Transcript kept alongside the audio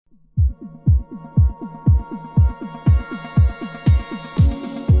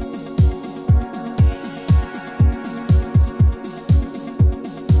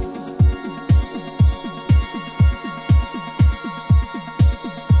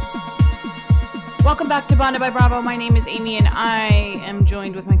Welcome back to Bonded by Bravo. My name is Amy, and I am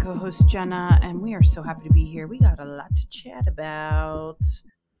joined with my co-host Jenna, and we are so happy to be here. We got a lot to chat about.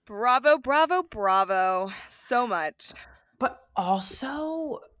 Bravo, bravo, bravo. So much. But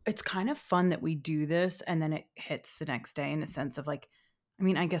also, it's kind of fun that we do this, and then it hits the next day in a sense of like, I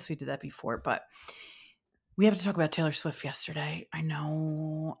mean, I guess we did that before, but we have to talk about Taylor Swift yesterday. I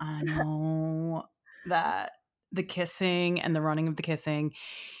know that the kissing and the running of the kissing.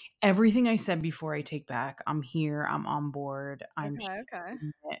 Everything I said before I take back. I'm here. I'm on board. Okay.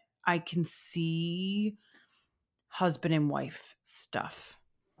 I can see husband and wife stuff.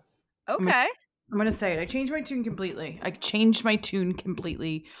 Okay. I'm gonna say it. I changed my tune completely.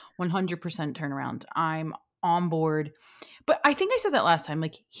 100% turnaround. I'm on board. But I think I said that last time.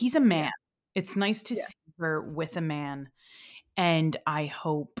 Like, he's a man. Yeah. It's nice to see her with a man. And I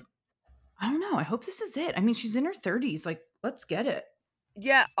hope this is it. I mean, she's in her 30s. Like, let's get it.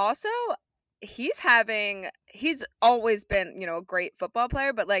 Yeah. Also, he's always been, a great football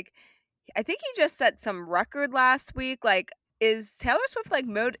player, but like, I think he just set some record last week. Like, is Taylor Swift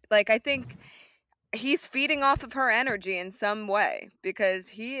I think he's feeding off of her energy in some way because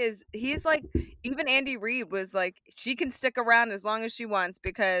he's like, even Andy Reid was like, she can stick around as long as she wants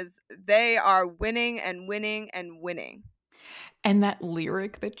because they are winning and winning and winning. And that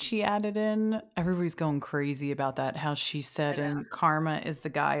lyric that she added in, everybody's going crazy about that. How she said, and Karma is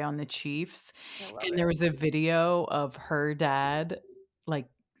the guy on the Chiefs. And there was a video of her dad, like,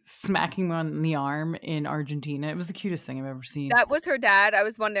 smacking him on the arm in Argentina. It was the cutest thing I've ever seen. That was her dad? I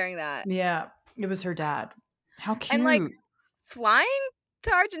was wondering that. Yeah, it was her dad. How cute. And like, flying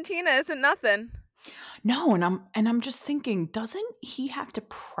to Argentina isn't nothing. No, and I'm just thinking, doesn't he have to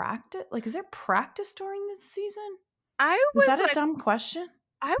practice? Like, is there practice during this season? Is that a dumb question?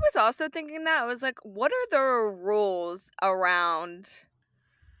 I was also thinking that. I was like, what are the rules around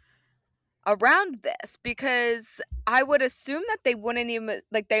this? Because I would assume that they wouldn't even,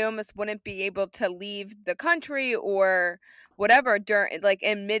 like, they almost wouldn't be able to leave the country or whatever during, like,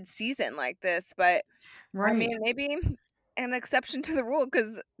 in mid-season like this. But right. I mean, maybe an exception to the rule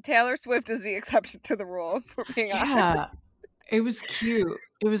because Taylor Swift is the exception to the rule, for being honest. Yeah, it was cute.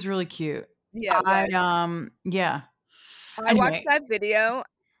 It was really cute. Yeah. I watched that video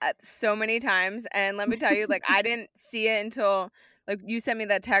so many times, and let me tell you, like, I didn't see it until, like, you sent me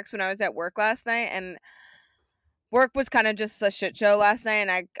that text when I was at work last night, and work was kind of just a shit show last night,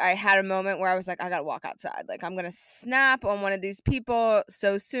 and I had a moment where I was like, I gotta walk outside. Like, I'm gonna snap on one of these people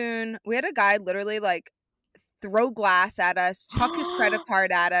so soon. We had a guy literally, like, throw glass at us, chuck his credit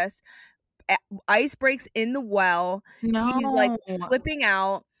card at us, ice breaks in the well. No. He's, like, flipping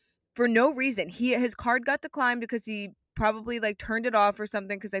out for no reason. His card got declined because he probably, like, turned it off or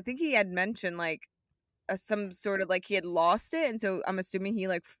something, because I think he had mentioned, like, some sort of, like, he had lost it, and so I'm assuming he,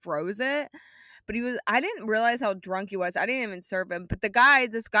 like, froze it. But I didn't realize how drunk he was. I didn't even serve him. But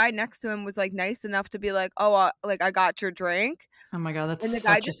this guy next to him was, like, nice enough to be like, oh, like, I got your drink. Oh my God, that's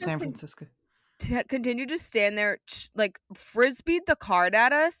such a San Francisco. Continued to stand there, like, frisbeed the card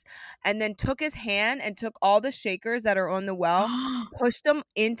at us, and then took his hand and took all the shakers that are on the well, pushed them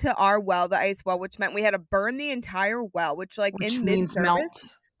into our well, the ice well, which meant we had to burn the entire well, which means melt.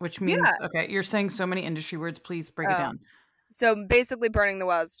 Which means, okay, you're saying so many industry words. Please break it down. So basically burning the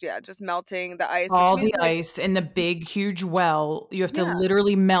wells, just melting the ice. All the ice in the big, huge well. You have to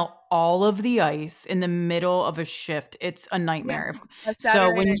literally melt all of the ice in the middle of a shift. It's a nightmare.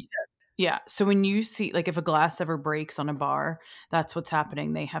 Yeah. So when you see, like, if a glass ever breaks on a bar, that's what's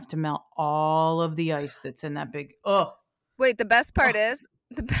happening. They have to melt all of the ice that's in that big. Oh, wait, the best part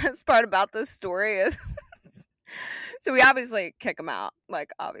about this story is so we obviously kick him out, like,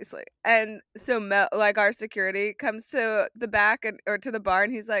 obviously. And so like, our security comes to the back or to the bar,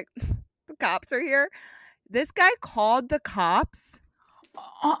 and he's like, the cops are here. This guy called the cops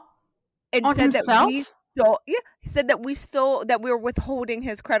and said himself? that we stole. Yeah, he said that we were withholding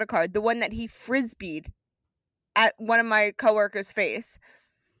his credit card, the one that he frisbeed at one of my coworkers' face.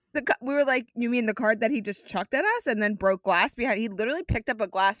 We were like, you mean the card that he just chucked at us and then broke glass behind? He literally picked up a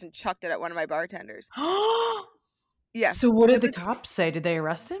glass and chucked it at one of my bartenders. Yeah. So what did the cops say? Did they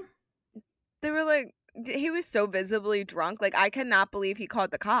arrest him? They were like, he was so visibly drunk. Like, I cannot believe he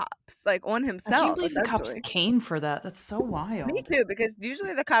called the cops, like, on himself. I can't believe the cops came for that. That's so wild. Me too, because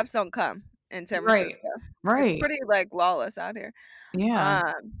usually the cops don't come in San Francisco. Right. It's pretty, like, lawless out here.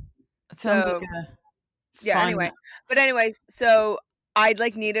 Yeah. It sounds like a fun... Anyway, so I,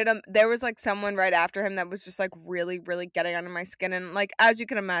 like, needed him. There was, like, someone right after him that was just, like, really, really getting under my skin. And, like, as you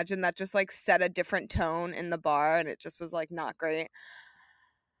can imagine, that just, like, set a different tone in the bar. And it just was, like, not great.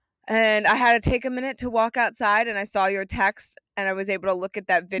 And I had to take a minute to walk outside, and I saw your text, and I was able to look at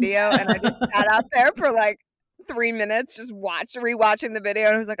that video, and I just sat out there for, like, 3 minutes, just rewatching the video,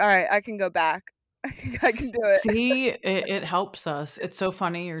 and I was like, "Alright, I can go back. I can do it." See, it helps us. It's so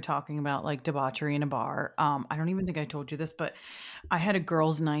funny you're talking about, like, debauchery in a bar. I don't even think I told you this, but I had a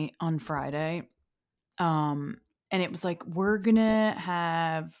girls' night on Friday, um, and it was like, "We're gonna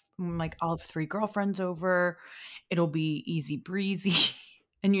have" like, "I'll have 3 girlfriends over. It'll be easy breezy."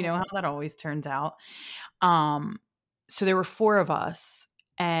 And you know how that always turns out. Um, so there were 4 of us,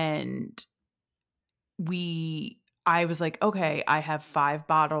 and I was like, "Okay, I have 5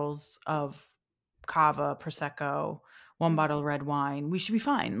 bottles of cava, prosecco, 1 Mhm. bottle of red wine. We should be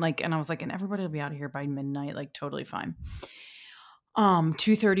fine." Like, and I was like, "And everybody will be out of here by midnight, like, totally fine."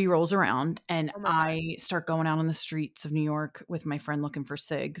 2:30 rolls around, and Oh my god. I start going out on the streets of New York with my friend looking for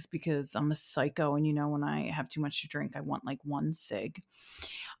cigs because I'm a psycho, and, you know, when I have too much to drink, I want, like, 1 cig.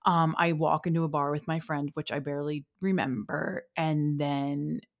 I walk into a bar with my friend, which I barely remember, and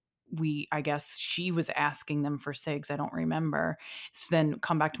then I guess she was asking them for cigs, I don't remember. So then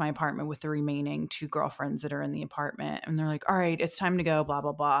come back to my apartment with the remaining 2 girlfriends that are in the apartment, and they're like, "All right, it's time to go, blah,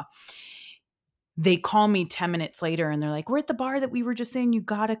 blah, blah." They call me 10 minutes later, and they're like, "We're at the bar that we were just in, you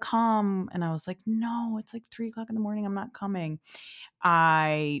gotta come." And I was like, "No, it's like 3 o'clock in the morning, I'm not coming."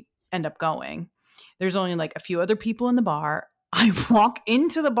 I end up going. There's only, like, a few other people in the bar. I walk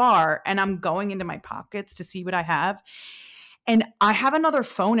into the bar, and I'm going into my pockets to see what I have, and I have another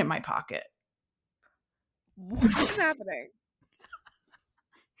phone in my pocket. What is happening?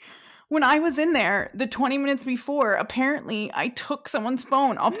 When I was in there, the 20 minutes before, apparently, I took someone's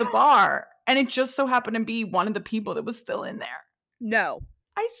phone off the bar, and it just so happened to be one of the people that was still in there. No.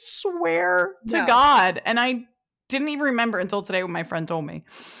 I swear to No. God, and I didn't even remember until today when my friend told me.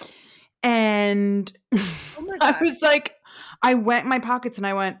 And Oh my I god. was like, I went in my pockets and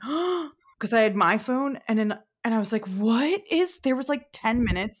I went, because I had my phone, and I was like, "What is" there was like 10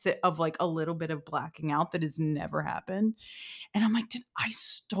 minutes of, like, a little bit of blacking out that has never happened, and I'm like, "Did I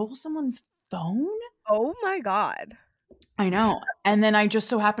stole someone's phone?" Oh my god. I know, and then I just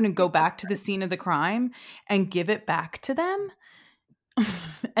so happened to go back to the scene of the crime and give it back to them,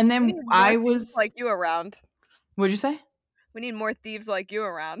 and We then need more I thieves was like you around. what'd you say? We need more thieves like you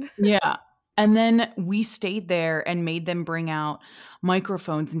around. Yeah, and then we stayed there and made them bring out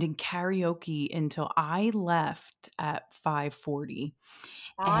microphones and did karaoke until I left at 5:40,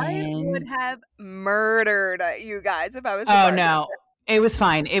 I would and have murdered you guys if I was the oh, bartender. no, it was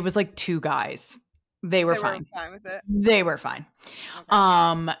fine. It was, like, 2 guys. They were They were fine. fine with it? They were fine.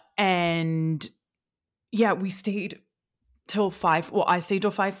 Okay. And yeah, we stayed till 5 well, I stayed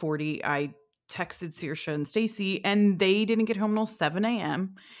till 5:40. I texted Saoirse and Stacy, and they didn't get home till 7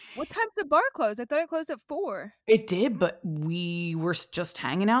 AM. What time's the bar close? I thought it closed at 4. It did, but we were just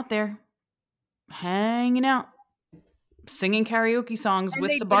hanging out there, hanging out, singing karaoke songs And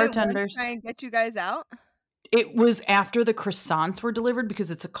with they the didn't once bartenders. try and get you guys out? It was after the croissants were delivered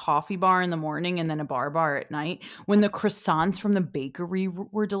because it's a coffee bar in the morning and then a bar at night. When the croissants from the bakery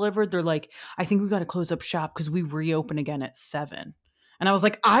were delivered, they're like, "I think we gotta close up shop because we reopen again at 7." And I was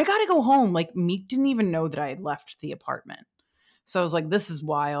like, "I gotta go home." Like, Meek didn't even know that I had left the apartment. So I was like, "This is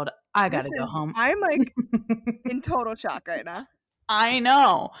wild. I This gotta go is home." I'm, like, in total shock right now. I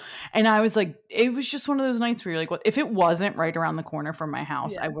know. And I was like, it was just one of those nights where you're like, "What?" If it wasn't right around the corner from my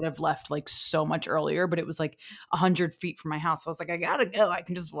house, I Yeah. would have left, like, so much earlier, but it was, like, 100 feet from my house. So I was like, "I gotta go. I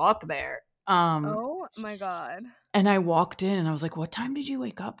can just walk there." Oh my god. And I walked in and I was like, "What time did you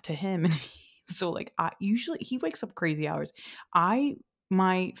wake up?" to him? And so, like, I usually he wakes up crazy hours.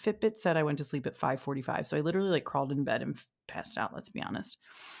 My Fitbit said I went to sleep at 5:45, so I literally, like, crawled in bed and passed out, let's be honest.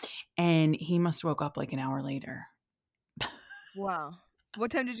 And he must have woke up, like, an hour later. Wow. What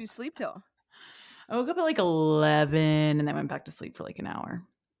time did you sleep till? I woke up at, like, 11 and then went back to sleep for, like, an hour.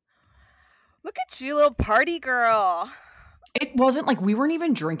 Look at you, little party girl. It wasn't like we weren't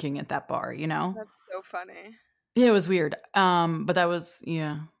even drinking at that bar, you know? That's so funny. Yeah, it was weird. But that was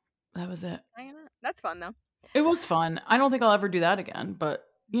yeah, that was it. Hanging out. That's fun though. It was fun. I don't think I'll ever do that again, but,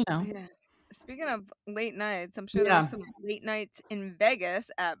 you know. Yeah. Speaking of late nights, I'm sure there were Yeah. some late nights in Vegas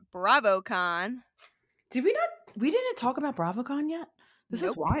at Bravocon. Did we not we didn't talk about Bravocon yet? This is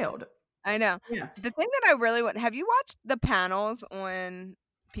Nope. wild. I know. Yeah. The thing that I really want have you watched the panels on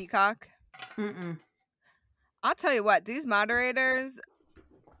Peacock? Mm-mm. I'll tell you what, these moderators,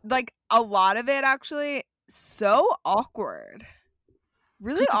 like a lot of it actually, so awkward.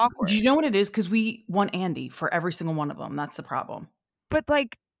 Really 'Cause do awkward. you know what it is? Because we want Andy for every single one of them, that's the problem. But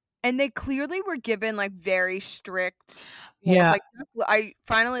like and they clearly were given like very strict rules. Yeah. Like I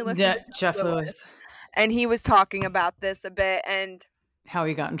finally listened Yeah, to Jeff Jeff Lewis Lewis. and he was talking about this a bit and How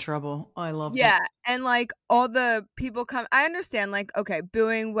he got in trouble. I loved it. Yeah, and, like, all the people come I understand, like, okay,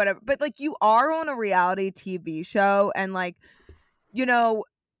 booing, whatever, but, like, you are on a reality TV show and, like, you know,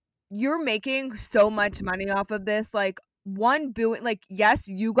 you're making so much money off of this, like, one booing like, yes,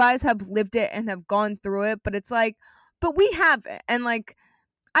 you guys have lived it and have gone through it, but it's like but we haven't, and, like,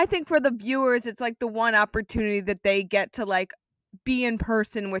 I think for the viewers, it's, like, the one opportunity that they get to, like, be in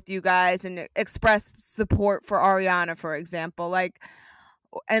person with you guys and express support for Ariana, for example, like,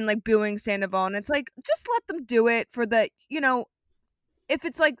 and, like, booing Sandoval, and it's like, just let them do it for the if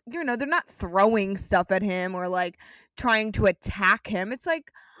it's like, they're not throwing stuff at him or, like, trying to attack him. It's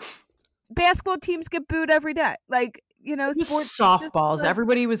like basketball teams get booed every day. Like, sports Just just softballs. like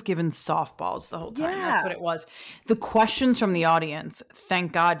Everybody was given softballs the whole time. That's what yeah. it was. The questions from the audience,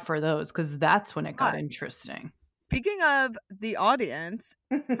 thank God for those, because that's when it got God. interesting. Speaking of the audience,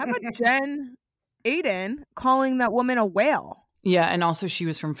 how about Jen Aiden calling that woman a whale? Yeah, and also she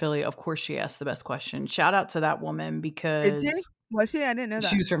was from Philly. Of course, she asked the best question. Shout out to that woman Did she? because Was she? I didn't know she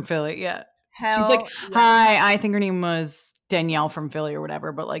that. was from Philly. Yeah. She's like, Hell yeah. "Hi, I think her name was Danielle from Philly or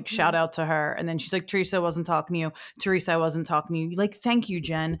whatever, but like shout Mhm. out to her." And then she's like, "Teresa, I wasn't talking to you. Teresa, I wasn't talking to you." Like, "Thank you,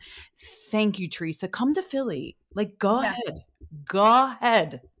 Jen. Thank you, Teresa. Come to Philly. Like, go Yeah. ahead. Go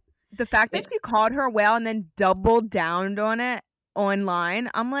ahead." The fact that It she called her a whale and then doubled down on it online,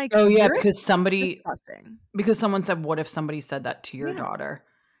 I'm like, Oh, yeah, "You're disgusting." because someone said, "What if somebody said that to your Yeah. daughter?"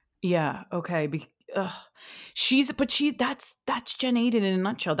 Yeah, okay, ugh. That's Jen Aiden in a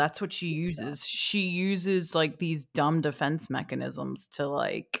nutshell. That's what she She's tough. uses. She uses, like, these dumb defense mechanisms to,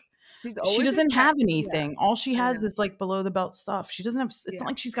 like She's she always doesn't attack have yeah, anything. All she I has know. is, like, below the belt stuff. She doesn't have it's Yeah. not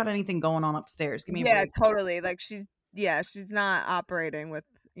like she's got anything going on upstairs. Give me a Yeah, break. totally, like, she's not operating with,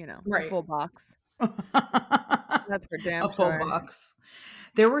 a Right. full box. That's for damn A full sure. box.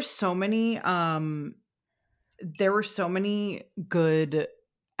 There were so many, there were so many good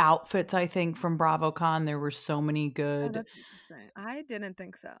outfits, I think, from Bravocon. There were so many Oh, good that's interesting. I didn't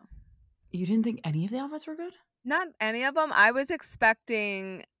think so. You didn't think any of the outfits were good? Not any of them. I was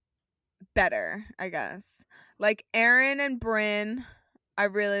expecting better, I guess. Like, Erin and Bryn, I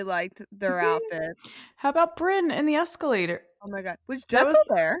really liked their outfits. How about Bryn in the escalator? Oh my god. Was That Jessel was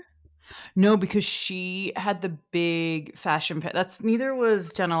there? No, because she had the big that's neither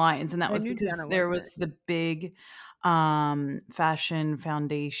was Jenna Lyons, and that I was knew because Jenna there wasn't. was the big, fashion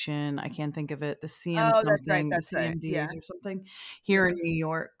foundation, I can't think of it, the CM Oh, something, the that's right. Yeah, CMDs or something, here yeah. in New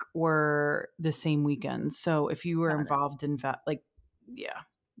York were the same weekend, so if you were Got it. involved in yeah.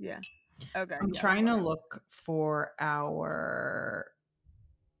 Yeah. Okay, I'm yes, trying to yeah. look for our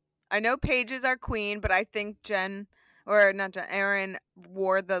I know Paige is our queen, but I think or not Jen, Erin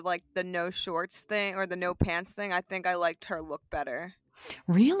wore the no shorts thing or the no pants thing. I think I liked her look better.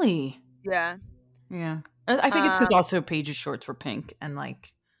 Really? Yeah. Yeah. I think it's because Um, also Paige's shorts were pink and,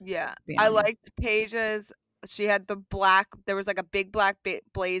 like, yeah. to be I honest. liked Paige's. She had the black, there was like a big black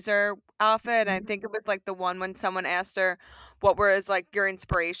blazer outfit. And I think it was like the one when someone asked her what was like your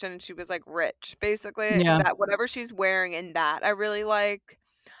inspiration. And she was like rich, basically. Yeah. That whatever she's wearing in that, I really like.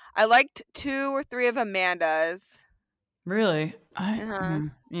 I liked 2 or 3 of Amanda's. Really? I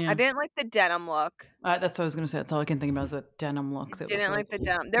Yeah. didn't like the denim look. That's what I was gonna say. That's all I can think about is that denim look that was Didn't like like the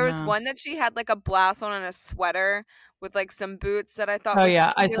denim. There was no. one that she had like a blouse on and a sweater with like some boots that I thought Oh, was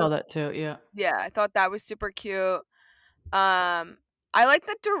yeah, I cute. saw that too, yeah. Yeah, I thought that was super cute. I like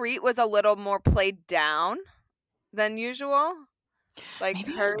that Dorit was a little more played down than usual. Like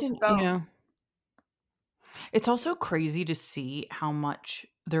Maybe I hers didn't felt It's also crazy to see how much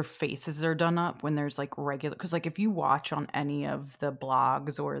their faces are done up when there's, like, regular. Because like, if you watch on any of the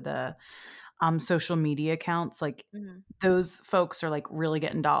blogs or the, social media accounts, like, mhm. those folks are, like, really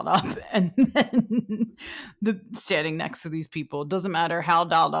getting dolled up, and then standing next to these people, doesn't matter how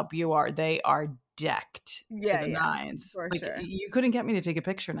dolled up you are, they are decked to Yeah, the yeah, nines. for Like, sure. you couldn't get me to take a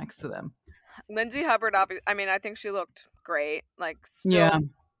picture next to them. Lindsay Hubbard, I mean, I think she looked great. Like, Yeah, still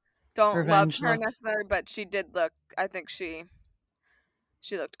don't love revenge her look. necessarily, but she did look. I think she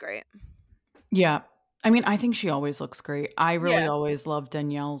looked great. Yeah. I mean, I think she always looks great. I really Yeah, always love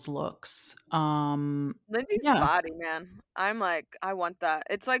Danielle's looks. Lindsay's Yeah. body, man. I'm like, I want that.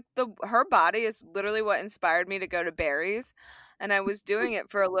 It's like her body is literally what inspired me to go to Barry's, and I was doing it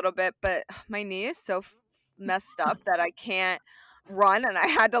for a little bit, but my knee is so messed up that I can't run, and I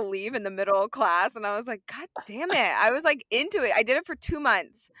had to leave in the middle of class, and I was like, God damn it! I was like into it. I did it for 2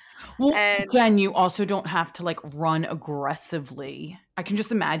 months, Well, and Jen, you also don't have to, like, run aggressively. I can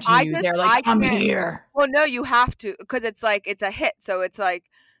just imagine you there like, I "I'm can't. here." Well, no, you have to because it's like it's a hit. So it's like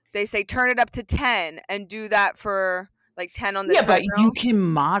they say turn it up to 10 and do that for like 10 on the Yeah, but you treadmill. can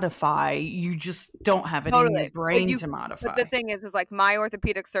modify, you just don't have it in your Totally. brain to But the modify. thing is like my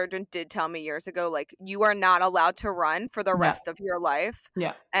orthopedic surgeon did tell me years ago, like, you are not allowed to run for the Yeah, rest of your life.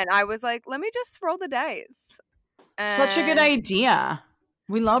 yeah. And I was like, let me just roll the dice. Such a good And idea.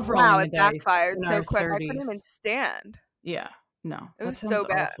 We love wow, rolling the it dice backfired in so our quick. I couldn't even 30s. stand. Yeah, no, It that was sounds so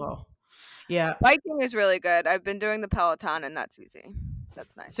bad. awful. Yeah. Biking is really good. I've been doing the Peloton and that's easy.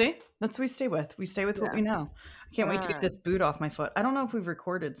 That's nice. See? That's what we stay with. We stay with what Yeah. we know. I can't wait to get Uh, this boot off my foot. I don't know if we've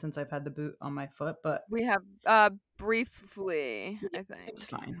recorded since I've had the boot on my foot, but we have briefly, yeah, I it's think.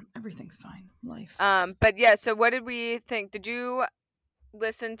 fine. Everything's fine. Life. But yeah, so what did we think? Did you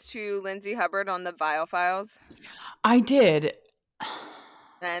listen to Lindsay Hubbard on the Vile Files? I did.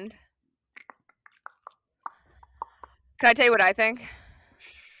 And can I tell you what I think?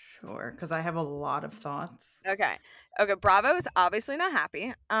 Sure, because I have a lot of thoughts. Okay. Okay, Bravo is obviously not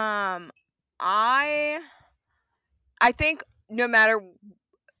happy. I think no matter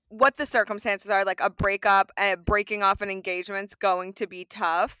what the circumstances are, like a breakup and breaking off an engagement's going to be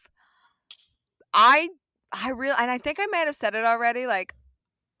tough. I really, and I think I might have said it already, like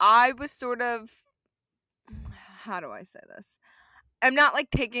I was sort of, how do I say this? I'm not like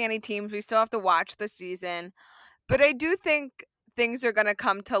taking any teams. We still have to watch the season. But I do think things are gonna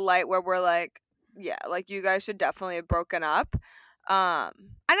come to light where we're like, yeah, like you guys should definitely have broken up. And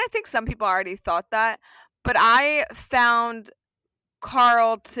I think some people already thought that, but I found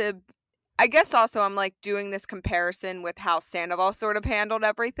Carl to, I guess also I'm like doing this comparison with how Sandoval sort of handled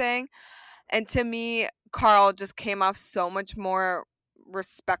everything. And to me, Carl just came off so much more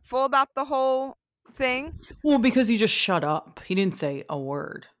respectful about the whole thing, Well, because he just shut up. He didn't say a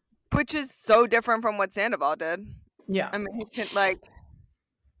word. which is so different from what Sandoval did. Yeah. I mean, he can like,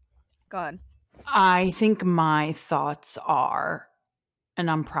 go ahead. I think my thoughts are, and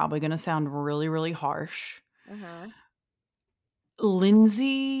I'm probably going to sound really, really harsh. Uh-huh.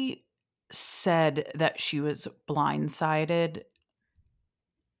 Lindsay said that she was blindsided.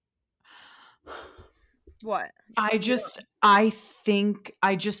 What? I just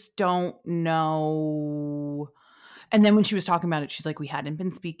don't know. And then when she was talking about it, she's like, we hadn't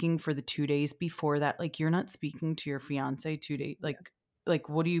been speaking for the 2 days before that. Like, you're not speaking to your fiance 2 days. Like,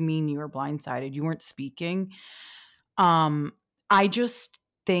 what do you mean you were blindsided? You weren't speaking. I just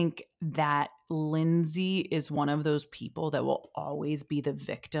think that Lindsay is one of those people that will always be the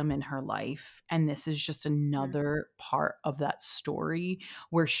victim in her life. And this is just Mhm. another part of that story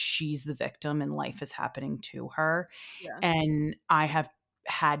where she's the victim and life is happening to her. Yeah. And I have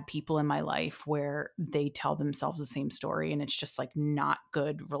had people in my life where they tell themselves the same story and it's just like not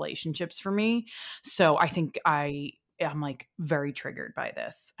good relationships for me. So I think I'm like very triggered by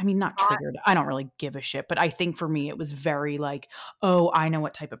this. I mean, not I triggered. I don't really give a shit, but I think for me it was very like, oh, I know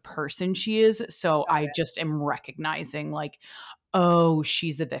what type of person she is. So got I it. just am recognizing like, oh,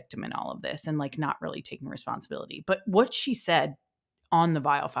 she's the victim in all of this and like not really taking responsibility. But what she said on the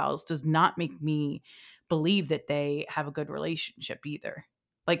Vile Files does not make me believe that they have a good relationship either.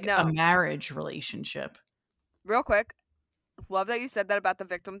 Like a No. marriage relationship. Real quick, love that you said that about the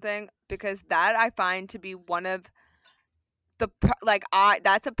victim thing because that I find to be one of like I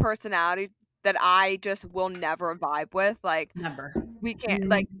that's a personality that I just will never vibe with. Like Never. we can't Mm,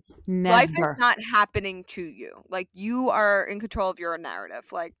 like life is never. not happening to you. Like you are in control of your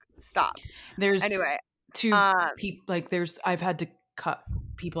narrative. Like stop. There's Anyway, two um people like I've had to cut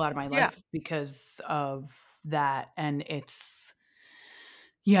people out of my yeah, life because of that and it's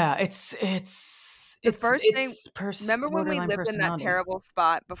yeah, the first thing, remember when we borderline lived in that personality. terrible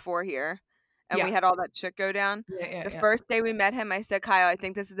spot before here and we Yeah. had all that shit go down? Yeah, yeah, The yeah. first day we met him, I said, "Kyle, I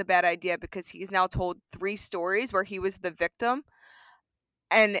think this is a bad idea because he's now told 3 stories where he was the victim,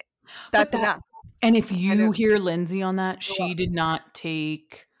 and But that's that enough." and if I you don't hear Lindsay on that, know she what. did not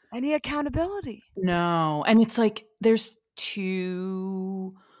take Any accountability. no, and it's like there's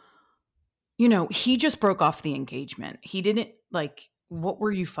 2 he just broke off the engagement. He didn't like what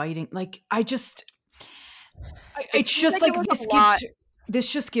were you fighting? Like It it's seems just like it like was a lot.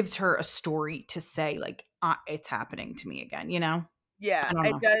 this just gives her a story to say like it's happening to me again, you know? Yeah, I don't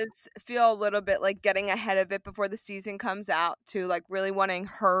it know. does feel a little bit like getting ahead of it before the season comes out to, like, really wanting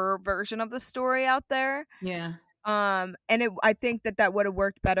her version of the story out there. Yeah. And I think that that would've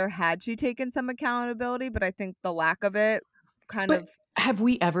worked better had she taken some accountability, but I think the lack of it kind But of have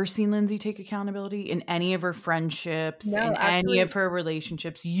we ever seen Lindsay take accountability in any of her friendships, no, in any actually, of her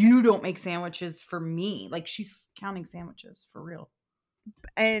relationships? You don't make sandwiches for me. Like she's counting sandwiches for real.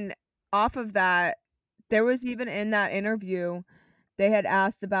 and off of that, there was even in that interview, they had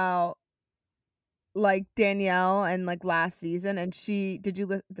asked about like Danielle and like last season, and she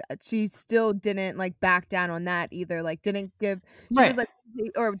still didn't like back down on that either. Like didn't give she was Right. like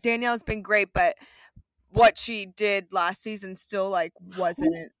or Danielle's been great, but what she did last season still like Well,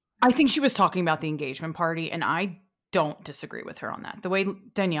 wasn't I think she was talking about the engagement party, and I don't disagree with her on that. The way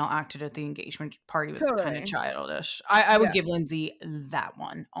Danielle acted at the engagement party was kind of totally. childish. I would Yeah. give Lindsay that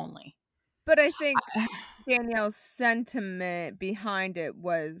one only. But I think Danielle's sentiment behind it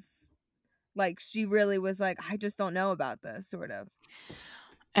was like she really was like, I just don't know about this, sort of.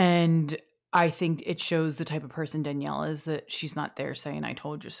 And I think it shows the type of person Danielle is, that she's not there saying "I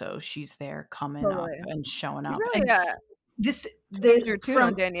told you so." She's there coming up Totally. and showing You up. really And this changed the your tune on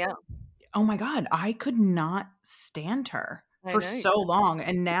from Danielle. oh my god, I could not stand her I for know you so long,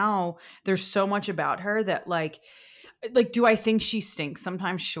 and now there's so much about her that, do I think she stinks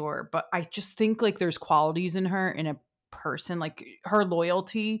sometimes? Sure, but I just think, like, there's qualities in her, in a person, like, her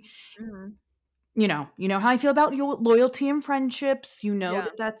loyalty. Mhm. You know how I feel about loyalty and friendships. You know Yeah.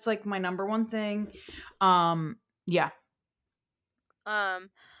 that that's, like, my number one thing. Yeah. Um,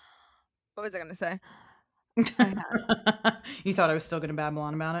 what was I gonna say? I had You thought I was still gonna babble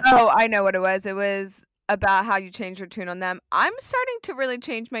on about it? Oh, I know what it was. It was about how you changed your tune on them. I'm starting to really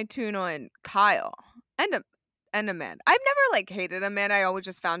change my tune on Kyle and Amanda. I've never like hated Amanda. I always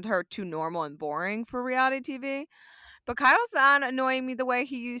just found her too normal and boring for reality TV. But Kyle's not annoying me the way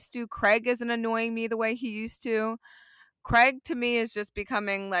he used to. Craig isn't annoying me the way he used to. Craig to me is just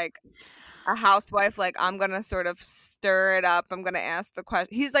becoming like a housewife. Like I'm gonna sort of stir it up. I'm gonna ask the question.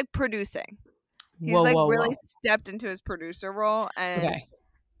 He's like producing. He's Whoa, like whoa, really whoa. stepped into his producer role, and Okay.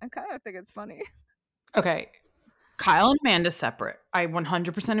 I kind of think it's funny. Okay. Kyle and Amanda separate. I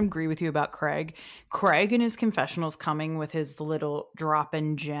 100% agree with you about Craig. Craig in his confessionals coming with his little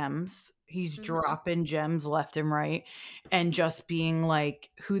dropping gems. He's Mhm. dropping gems left and right, and just being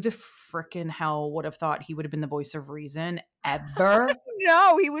like, who the frickin' hell would have thought he would have been the voice of reason ever?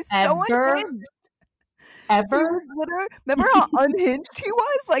 No, he was so Ever? unhinged. He Ever? was literally remember how unhinged he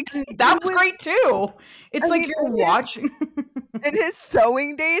was? Like, And he that was was great too. It's I like mean, you're watching. in his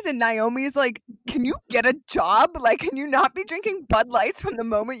sewing days, and Naomi's like, "Can you get a job? Like, can you not be drinking Bud Lights from the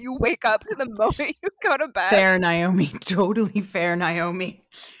moment you wake up to the moment you go to bed?" Fair, Naomi. Totally fair, Naomi.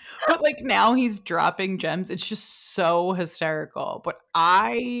 But, like, now he's dropping gems. It's just so hysterical. But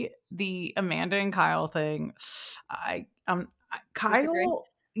the Amanda and Kyle thing, Disagree. Kyle,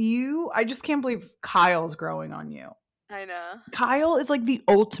 I just can't believe Kyle's growing on you. I know. Kyle is like the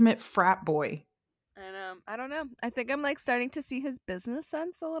ultimate frat boy. I know. I don't know. I think I'm like starting to see his business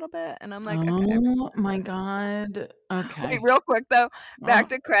sense a little bit, and I'm like, okay. Oh my god. Wait, Okay. real quick though, back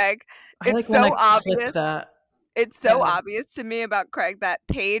Oh, to Craig. I It's like want so to clip obvious. that. It's so Yeah. obvious to me about Craig that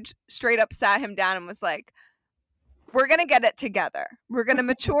Paige straight up sat him down and was like, "We're gonna get it together. We're gonna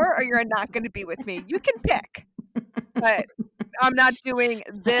mature, or you're not gonna be with me. You can pick, but I'm not doing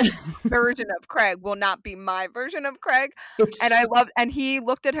this version of Craig. Will not be my version of Craig." And I It's love. And he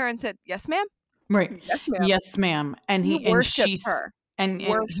looked at her and said, "Yes, ma'am. right. Yes, ma'am." Yes, ma'am. And He he and worshipped she's her. and he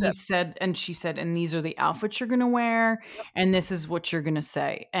Worship. said and she said, "And these are the outfits you're gonna wear, and this is what you're gonna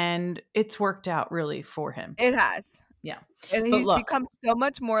say." And it's worked out really for him. It has, Yeah. and But he's look, become so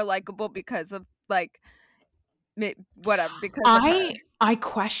much more likable because of like whatever because of her. I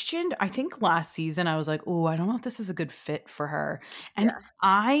questioned, I think last season I was like, "Oh, I don't know if this is a good fit for her." And Yeah.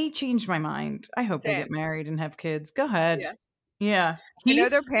 I changed my mind. I hope they Same. get married and have kids. Go ahead. Yeah. Yeah. I know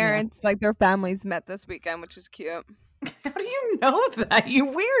their Yeah. parents, like their families met this weekend, which is cute. How do you know that, you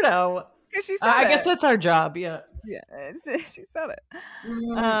weirdo? Because she I said guess it. that's our job, yeah. Yeah, she said it.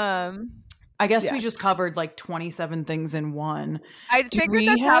 Mm, Um, I guess yeah. we just covered, like, 27 things in one. I Do figured we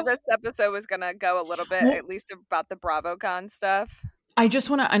that's how have this episode was gonna go a little bit, well, at least about the Bravocon stuff. I just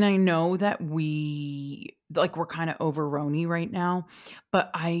wanna, and I know that we're kinda over Roni right now, but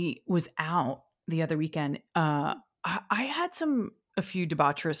I was out the other weekend. I had a few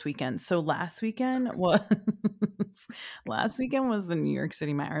debaucherous weekends. So last weekend was the New York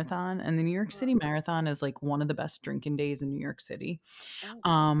City Marathon, and the New York City Marathon is, like, one of the best drinking days in New York City.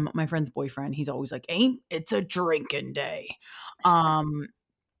 Oh. My friend's boyfriend, he's always like, "Ain't it's a drinking day." Um,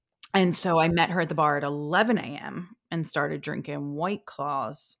 and so I met her at the bar at 11 AM and started drinking White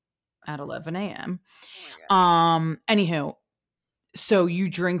Claws at 11 AM. Oh my god. Anywho, so you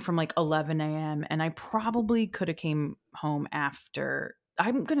drink from, like, 11 AM, and I probably coulda came home after.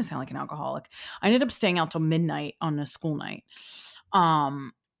 I'm gonna sound like an alcoholic. I ended up staying out till midnight on a school night,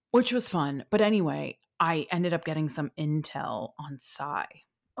 um, which was fun. But anyway, I ended up getting some intel on Psy.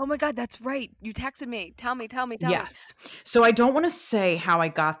 Oh my god, that's right. You texted me. Tell me, tell me, tell me. Yes. So I don't wanna say how I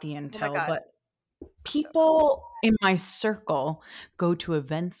got the Oh my intel, god. but So cool. people in my circle go to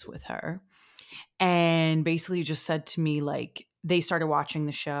events with her, and basically just said to me, like, they started watching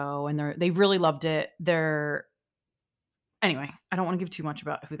the show and they really loved it. They're anyway, I don't wanna give too much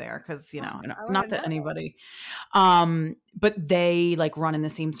about who they are because, I want to not that know. anybody but they, like, run in the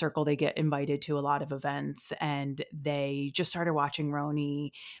same circle, they get invited to a lot of events, and they just started watching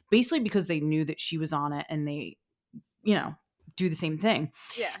Roni basically because they knew that she was on it and they, you know, do the same thing.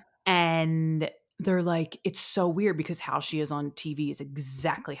 Yeah. And they're like, it's so weird because how she is on TV is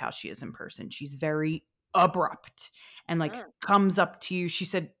exactly how she is in person. She's very abrupt and like Mm, comes up to you. She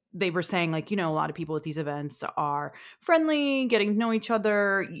said they were saying, like, a lot of people at these events are friendly, getting to know each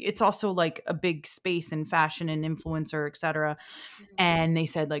other. It's also like a big space in fashion and influencer, etc. mhm, And they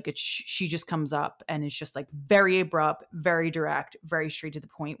said like she just comes up and is just like very abrupt, very direct, very straight to the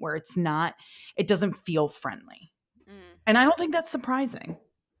point where it doesn't feel friendly. mm. And I don't think that's surprising.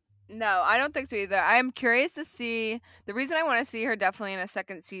 No, I don't think so either. I'm curious to see the reason I want to see her definitely in a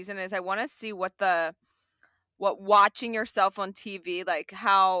second season is I want to see what watching yourself on TV, like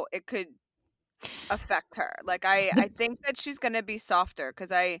how it could affect her. Like I The think that she's gonna be softer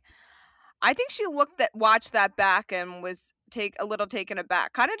because I think she watched that back and was take a little taken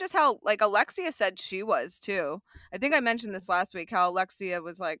aback. Kind of just how like Alexia said she was too. I think I mentioned this last week how Alexia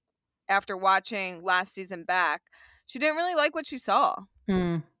was like after watching last season back, she didn't really like what she saw.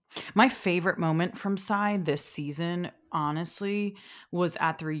 Mm. My favorite moment from Psy this season, honestly, was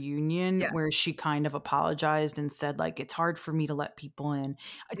at the reunion Yeah, where she kind of apologized and said, like, "It's hard for me to let people in."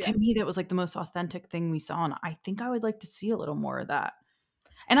 yeah, To me, that was, like, the most authentic thing we saw, and I think I would like to see a little more of that.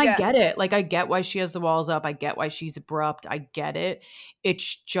 And I yeah, get it, like, I get why she has the walls up, I get why she's abrupt, I get it.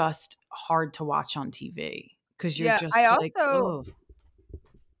 It's just hard to watch on TV because 'cause you're yeah. just like, oh.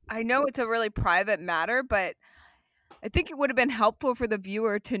 I know it's a really private matter, but I think it would have been helpful for the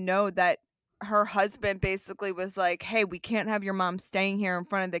viewer to know that her husband basically was like, "Hey, we can't have your mom staying here in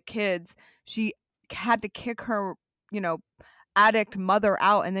front of the kids." She had to kick her, you know, addict mother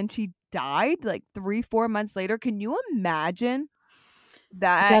out and then she died like 3, 4 months later. Can you imagine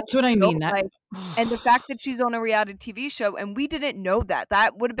that That's what I guilt? mean, that Like, and the fact that she's on a reality TV show and we didn't know that.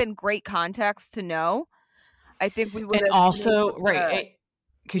 That would have been great context to know. I think we would and have been able also right, to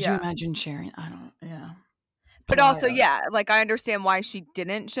could you yeah. imagine sharing I don't yeah. But also, Wild. yeah, like, I understand why she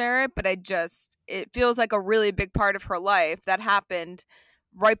didn't share it, but it feels like a really big part of her life that happened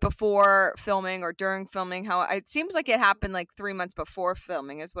right before filming or during filming, how it seems like it happened, like, 3 months before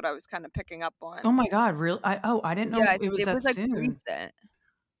filming is what I was kinda picking up Oh on. my god, I didn't Yeah, know it was it that was, like, soon. recent.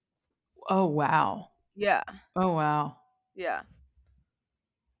 Oh, wow. Yeah, Oh, wow. yeah.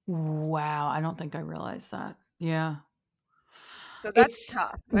 Wow, I don't think I realized that. Yeah. So that's It's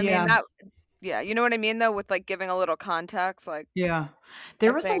tough. I mean, yeah, that yeah, you know what I mean, though, with, like, giving a little context, like, yeah.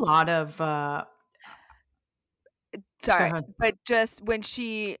 I There was a think lot of, go sorry, ahead. but just when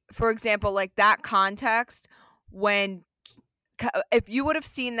she for example, like, that context, when if you would have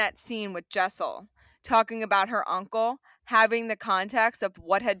seen that scene with Jessel talking about her uncle, having the context of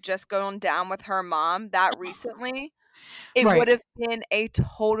what had just gone down with her mom that recently, it would Right. have been a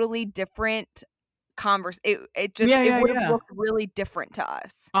totally different Yeah, it yeah, would have yeah. looked really different to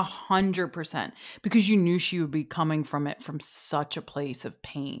us. 100%, because you knew she would be coming from it from such a place of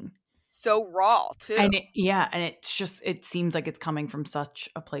pain. So raw too. And it's just it seems like it's coming from such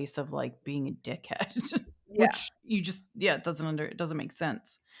a place of, like, being a dickhead, Yeah, which you just it doesn't make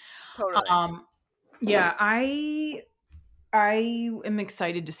sense. totally. Um, yeah, I am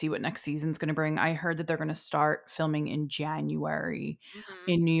excited to see what next season's gonna bring. I heard that they're gonna start filming in January Mhm.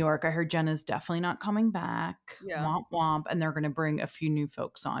 in New York. I heard Jenna's definitely not coming back, Yeah. womp womp, and they're gonna bring a few new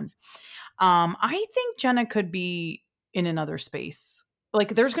folks on. I think Jenna could be in another space. Like,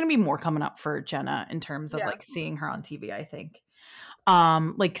 there's gonna be more coming up for Jenna in terms of, Yeah. like, seeing her on TV, I think.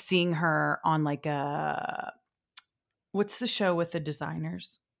 Like, seeing her on, like, a what's the show with the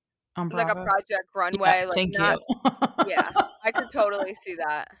designers on Like a Bravo? Project Yeah, Runway, like thank not you. yeah, I could totally see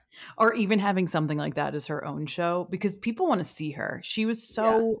that. Or even having something like that as her own show because people wanna see her. She was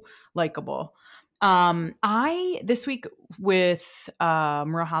Yeah. so likable. I this week with,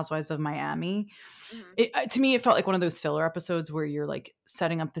 Real Housewives of Miami, Mhm. to me, it felt like one of those filler episodes where you're, like,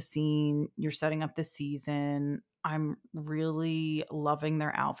 setting up the scene, you're setting up the season. I'm really loving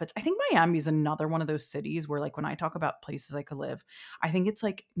their outfits. I think Miami is another one of those cities where, like, when I talk about places I could live, I think it's,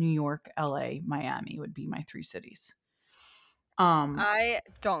 like, New York, LA, Miami would be my 3 cities. Um I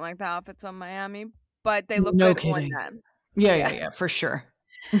don't like the outfits on Miami, but they look No good on kidding. them. Yeah, yeah, Yeah. yeah, for sure.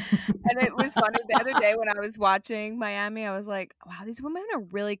 And it was funny the other day when I was watching Miami, I was like, "Wow, these women are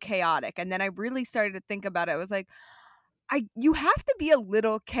really chaotic." And then I really started to think about it. I was like, "I you have to be a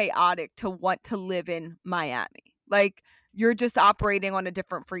little chaotic to want to live in Miami." Like, you're just operating on a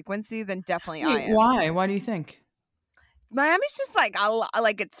different frequency than definitely I Wait, am. why? Why do you think? Miami's just like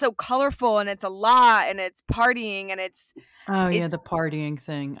like it's so colorful and it's a lot and it's partying and Oh, yeah, it's the partying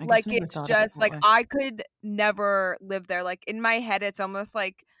thing. I guess like I never it's thought of it just that like way. I could never live there. Like in my head, it's almost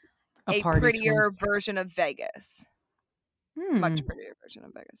like A a party twin. prettier version of Vegas, much Hmm, prettier version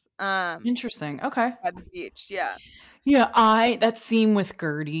of Vegas. interesting, okay. By the beach, yeah. Yeah, that scene with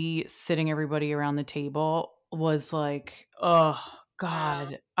Gertie sitting everybody around the table was like, oh Yeah.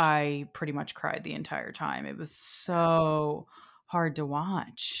 god, I pretty much cried the entire time. It was so hard to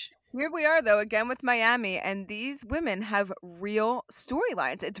watch. Here we are though again with Miami, and these women have real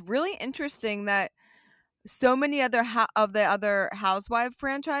storylines. It's really interesting that so many other of the other housewife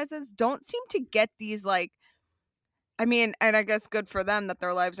franchises don't seem to get these like I mean, and I guess good for them that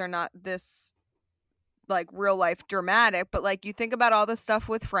their lives are not this like real life dramatic, but like you think about all the stuff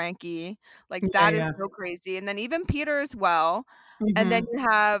with Frankie, like Yeah, that is yeah. so crazy. And then even Peter as well. And then Mhm. you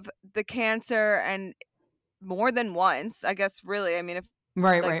have the cancer and more than once, I guess really. I mean, if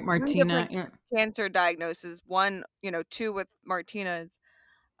Right, like right, three Martina, different yeah. cancer diagnoses, one, two with Martina's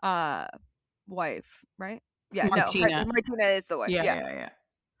uh wife, right? Yeah, no, Martina. Martina is the wife. Yeah, Yeah. yeah, yeah.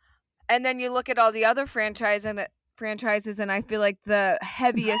 And then you look at all the other franchises, and I feel like the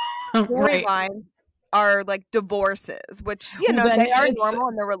heaviest Right. storylines are like divorces, which Well, then they are it's normal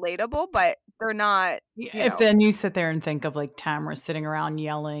and they're relatable, but they're not, yeah, if then you sit there and think of, like, Tamara sitting around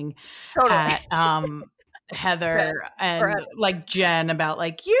yelling totally at, bad Heather and, forever. like, Jen about,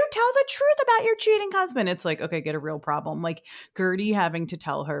 like, "You tell the truth about your cheating husband." It's like, okay, get a real problem. Like, Gertie having to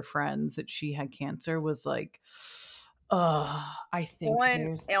tell her friends that she had cancer was like, I think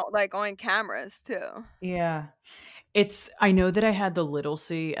there's Like on cameras too. yeah. I know that I had the little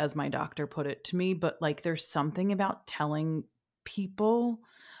C as my doctor put it to me, but, like, there's something about telling people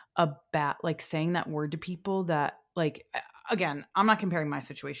about like, saying that word to people that, like, again, I'm not comparing my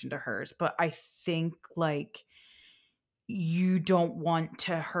situation to hers, but I think, like, you don't want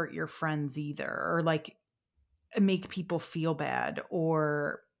to hurt your friends either or, like, make people feel bad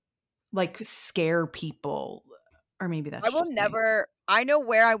or, like, scare people, or maybe I that's will just me. never I know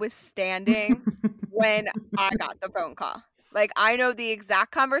where I was standing when I got the phone call. Like, I know the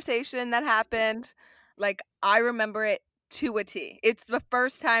exact conversation that happened. Like, I remember it to a T. It's the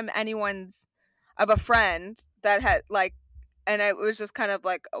first time anyone's of a friend that had, like and it was just kind of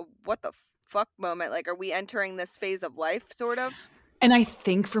like a what the fuck moment. Like, are we entering this phase of life, sort of? And I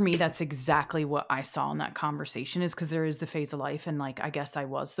think for me, that's exactly what I saw in that conversation is because there is the phase of life, and, like, I guess I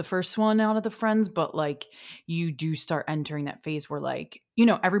was the first one out of the friends, but, like, you do start entering that phase where, like,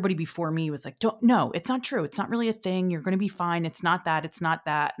 everybody before me was like, "Don't no, it's not true. It's not really a thing. You're gonna be fine. It's not that. It's not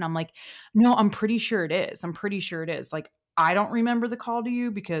that." And I'm like, "No, I'm pretty sure it is. I'm pretty sure it is." Like, I don't remember the call to you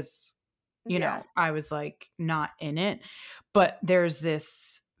because, Yeah. I was, like, not in it, but there's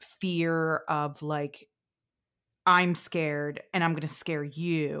this fear of, like, I'm scared and I'm gonna scare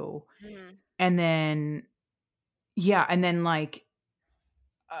you. Mhm. And then yeah, and then, like,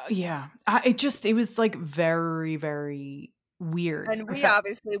 yeah, it was, like, very, very weird. And I we felt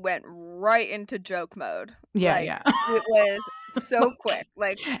obviously went right into joke mode. yeah, Like, yeah. it was so Like quick.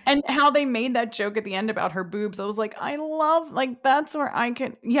 Like, and how they made that joke at the end about her boobs, I was like, "I love like, that's where I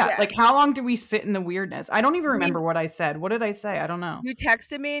can" yeah, yeah. like, how long do we sit in the weirdness? I don't even We remember what I said. What did I say? I don't know. You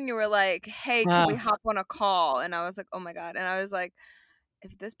texted me and you were like, "Hey, can we Uh, hop on a call?" And I was like, "Oh my god." And I was like,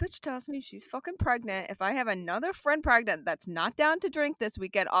 "If this bitch tells me she's fucking pregnant, if I have another friend pregnant that's not down to drink this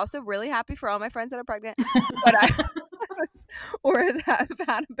weekend, also really happy for all my friends that are pregnant, but I or have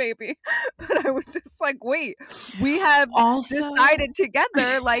had a baby." But I was just like, "Wait, we have also decided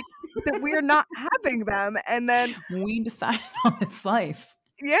together like that we're not having them." And then we decided on this life.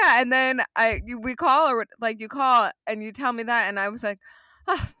 yeah, and then we call or like you call and you tell me that and I was like,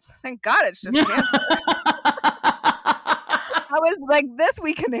 "Oh, thank God it's just cancer." I was like, "This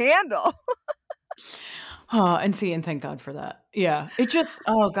we can handle." Oh, and thank God for that. Yeah, it just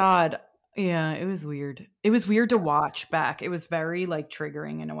oh god. Yeah, it was weird. It was weird to watch back. It was very, like,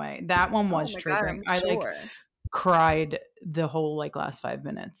 triggering in a way. That one Oh was my god, triggering. I'm I, like, sure. cried the whole, like, last 5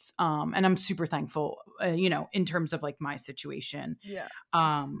 minutes, and I'm super thankful, in terms of, like, my situation, Yeah.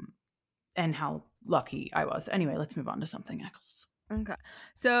 um, and how lucky I was. Anyway, let's move on to something else. Okay.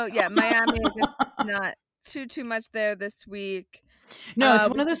 So, yeah, Miami, I guess not too much there this week. No, it's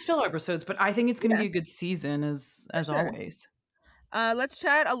one We of those filler episodes, but I think it's gonna yeah, be a good season for as sure. always. Let's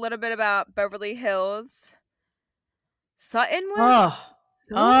chat a little bit about Beverly Hills. Sutton was Oh,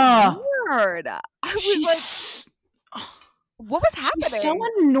 so oh, weird. I was like, she's "What was she's so happening?"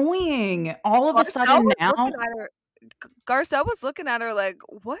 annoying. All of a Garcelle sudden was looking now at her Garcelle was looking at her like,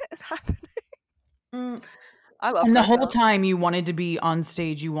 "What is happening?" mm, I love And the whole Crystal. time you wanted to be on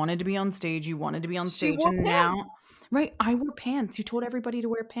stage, you wanted to be on stage, you wanted to be on She stage, wore and pants. now right, I wear pants. You told everybody to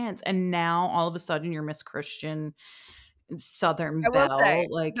wear pants, and now all of a sudden you're Miss Christian, Southern I will say, Belle,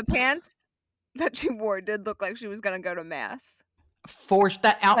 like, the pants that she wore did look like she was gonna go to mass. forced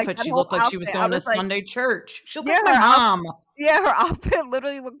that Like, outfit, that she whole looked like she was outfit, I going to was like, Sunday church. She looked yeah, like my mom. her outfit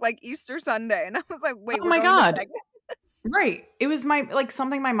literally looked like Easter Sunday, and I was like, "Wait, Oh we're my going to god. Vegas?" Right. It was my like,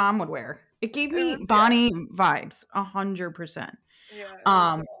 something my mom would wear. It gave It was me yeah, Bonnie vibes, 100%. yeah, it was,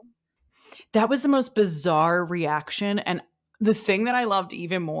 Um, that was the most bizarre reaction, and the thing that I loved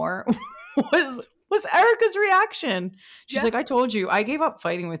even more was Erica's reaction. She's yeah, like, "I told you, I gave up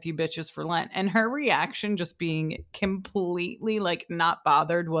fighting with you bitches for Lent," and her reaction just being completely, like, not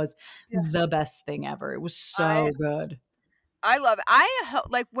bothered was yeah. the best thing ever. It was I so good. I love it.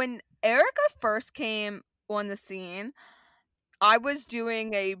 Like, when Erica first came on the scene, I remember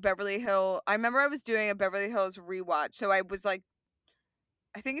I was doing a Beverly Hills rewatch, so I was, like,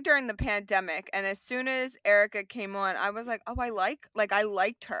 I think during the pandemic, and as soon as Erica came on, I was like, "Oh, I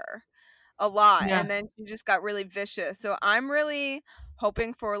liked her a lot," Yeah. and then she just got really vicious, so I'm really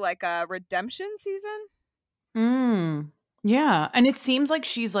hoping for, like, a redemption season. Mm. Yeah, and it seems like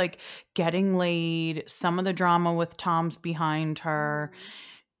she's, like, getting laid, some of the drama with Tom's behind her. Mhm.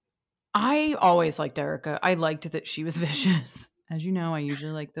 I always liked Erica. I liked that she was vicious. As you know, I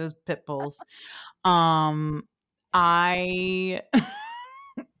usually like those pit bulls. Um, I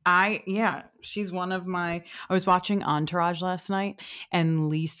yeah, she's one of my I was watching Entourage last night, and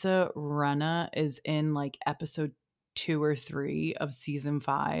Lisa Rinna is in, like, episode 2 or 3 of season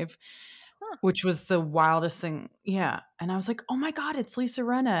 5, Huh. which was the wildest thing. Yeah, and I was like, "Oh my god, it's Lisa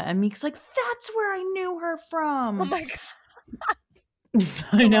Rinna," and Meek's like, "That's where I knew her Oh from." my god,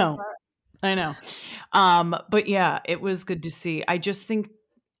 I I love know, that. I know. But yeah, it was good to see. I just think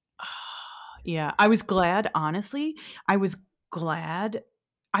yeah, I was glad, honestly, I was glad.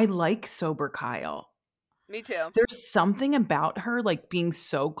 I like sober Kyle. Me too. There's something about her, like, being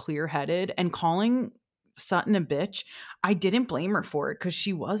so clear-headed and calling Sutton a bitch. I didn't blame her for it because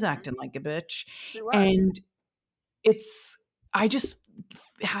she was Mhm. acting like a bitch, She was. and it's I just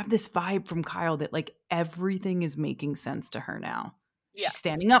have this vibe from Kyle that, like, everything is making sense to her now. She's Yes.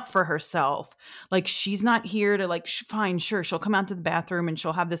 standing up for herself. Like, she's not here to, like, fine, sure, she'll come out to the bathroom and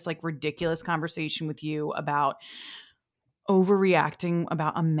she'll have this, like, ridiculous conversation with you about overreacting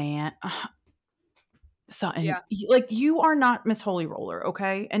about a man. Sutton, Yeah. like, you are not Miss Holy Roller,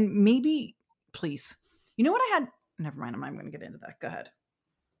 okay? And maybe please. You know what I had never mind, I'm not gonna get into that. Go ahead.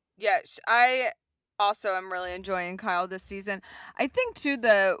 Yeah, I also am really enjoying Kyle this season. I think too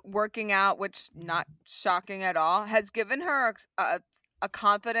the working out, which not shocking at all, has given her a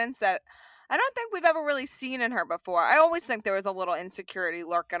confidence that I don't think we've ever really seen in her before. I always think there was a little insecurity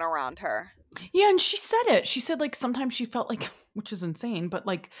lurking around her. Yeah, and she said it. She said, like, sometimes she felt like which is insane, but,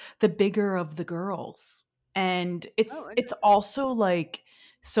 like, the bigger of the girls. And Oh, it's interesting. also, like,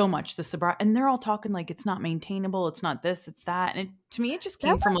 so much the sobri and they're all talking like it's not maintainable, it's not this, it's that, and to me, it just That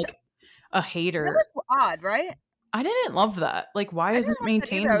came from, was like, a that hater. was odd, right? I didn't love that. Like, why I isn't didn't it like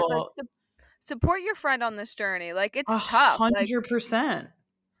that either. I was like, maintainable? support your friend on this journey. Like, it's tough. Like, 100%.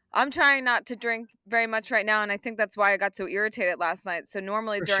 I'm trying not to drink very much right now, and I think that's why I got so irritated last night. So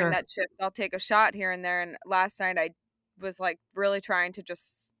normally For during sure. that shift, I'll take a shot here and there, and last night I was like really trying to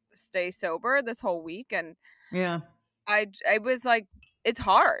just stay sober this whole week, and Yeah. I was like, it's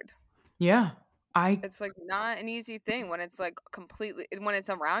hard. Yeah. I It's like not an easy thing when it's like completely when it's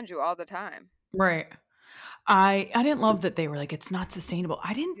around you all the time. right. I didn't love that they were like, "It's not sustainable."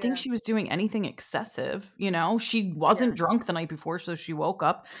 I didn't think Yeah, she was doing anything excessive, you know? She yeah, wasn't drunk the night before, so she woke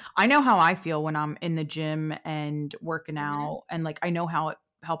up. I know how I feel when I'm in the gym and working hmm out, and, like, I know how it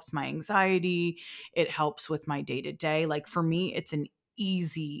helps my anxiety, it helps with my day-to-day. Like, for me, it's an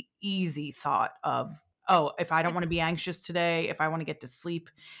easy, easy thought of, "Oh, if I don't wanna it's be anxious today, if I wanna get to sleep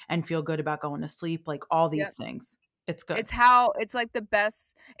and feel good about going to sleep," like, all yeah. these things. It's good. It's like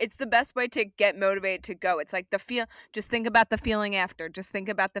it's the best way to get motivated to go. It's like the feel just think about the feeling after. Just think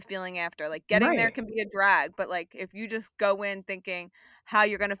about the feeling after. Like getting there Right. can be a drag, but like if you just go in thinking how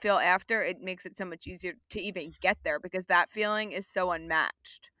you're going to feel after, it makes it so much easier to even get there because that feeling is so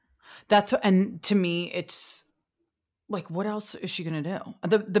unmatched. That's and to me, it's like, what else is she gonna do?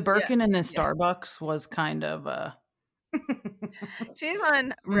 The Yeah. Birkin and the Yeah. Starbucks was kind of, She's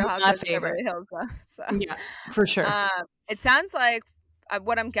on Real my Housewives of favorite. Beverly Hills though. So, Yeah, for sure. it sounds like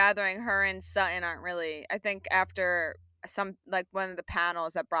what I'm gathering, her and Sutton aren't really. I think after some like one of the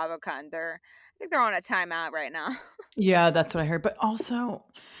panels at Bravocon, I think they're on a timeout right now. Yeah, that's what I heard, but also,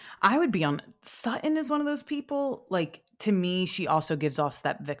 I would be on Sutton is one of those people, like, to me, she also gives off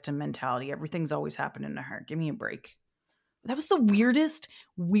that victim mentality. Everything's always happening to her. Give me a break. That was the weirdest,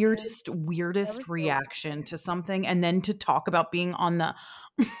 Yeah, weirdest, that weirdest was so reaction weird. to something, and then to talk about being on the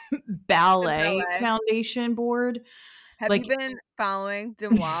The ballet ballet. foundation board, Have you like, been following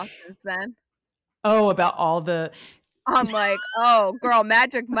Dumois since then? oh, about all the I'm like, "Oh, girl,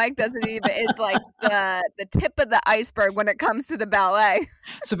 Magic Mike doesn't even it's like the tip of the iceberg when it comes to the ballet."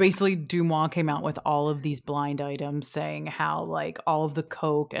 so basically Dumois came out with all of these blind items saying how, like, all of the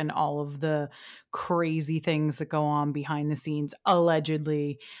coke and all of the crazy things that go on behind the scenes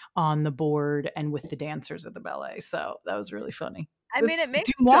allegedly on the board and with the dancers at the ballet. So that was really funny. I mean, It's it makes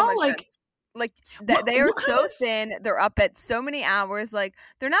so Dumois, much like, sense. Like, they are what kind so of thin, they're up at so many hours, like,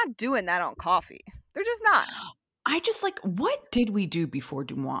 they're not doing that on coffee. They're just not. I just like, what did we do before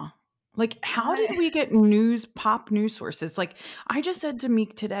Dumois? Like, how did Right. we get pop news sources? Like, I just said to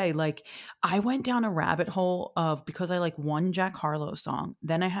Meek today, like, I went down a rabbit hole of because I like one Jack Harlow song.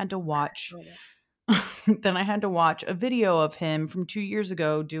 Then I had to watch then I had to watch a video of him from 2 years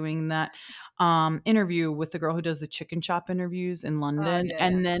ago doing that, interview with the girl who does the chicken shop interviews in Oh, London, yeah, yeah.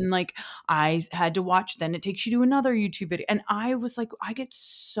 and then, like, I had to watch then it takes you to another YouTube video, and I was like, I get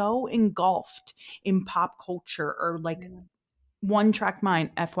so engulfed in pop culture or, like, Yeah. one track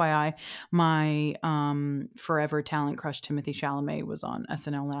mind, FYI, my, forever talent crush Timothy Chalamet was on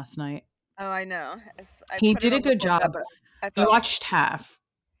SNL last night. Oh, I know. I He put it did a on good before bed, job. but I I fell asleep. watched half.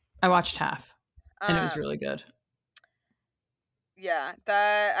 I watched half, and it was Um, really good. yeah,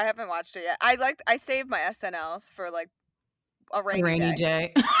 that I haven't watched it yet. I saved my SNLs for, like, a A rainy rainy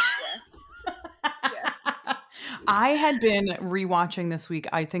day. day. Yeah, yeah. I had been rewatching this week.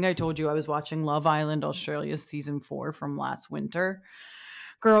 I think I told you I was watching Love Island Australia season 4 from last winter.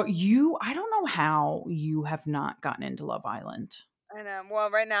 Girl, I don't know how you have not gotten into Love Island. I know. Well,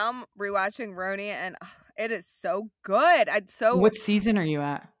 right now I'm rewatching Roni, and ugh, it is so good. What season are you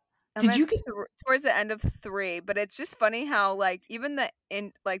at? I'm Did at you get towards the end of 3, but it's just funny how like even the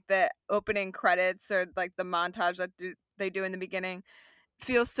opening credits or like the montage that they do in the beginning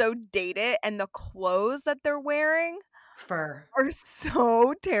feels so dated, and the clothes that they're wearing fur? are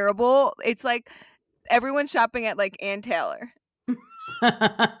so terrible. It's like everyone's shopping at like Ann Taylor.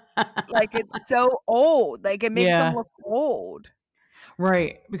 Like it's so old. Like it makes them Yeah, look old.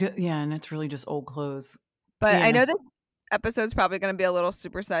 right, because yeah, and it's really just old clothes. But I Yeah. know this episode's probably going to be a little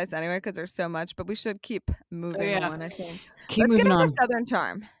supersized anyway because there's so much, but we should keep Oh, moving yeah. on, I think. Keep Let's get moving into on. Southern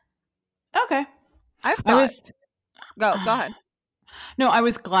Charm. Okay. I have I was thoughts. Go ahead. No, I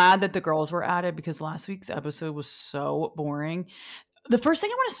was glad that the girls were at it because last week's episode was so boring. The first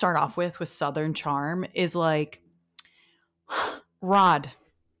thing I wanna start off with Southern Charm is, like, Rod,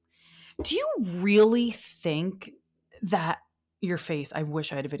 do you really think that your face I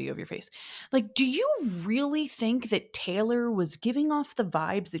wish I had a video of your face. Like, do you really think that Taylor was giving off the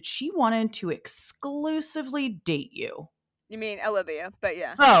vibes that she wanted to exclusively date you? You mean Olivia, but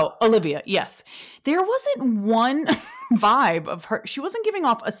yeah. Oh, Olivia, yes. There wasn't one vibe of her. She wasn't giving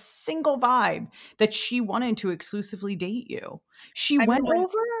off a single vibe that she wanted to exclusively date you. She I mean, went when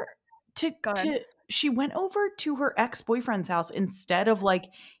over to go ahead. to she went over to her ex-boyfriend's house instead of, like,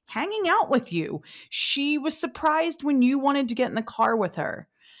 hanging out with you. She was surprised when you wanted to get in the car with her.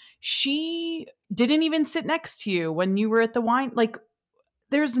 She didn't even sit next to you when you were at the wine like,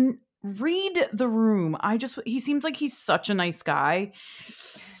 there's n read the room. He seems like he's such a nice guy.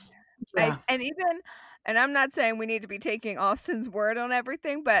 I Yeah. and even and I'm not saying we need to be taking Austin's word on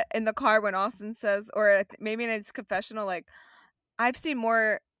everything, but in the car when Austin says, or maybe in his confessional, like I've seen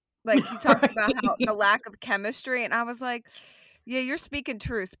more. Like he talks about how Right. the lack of chemistry, and I was like, "Yeah, you're speaking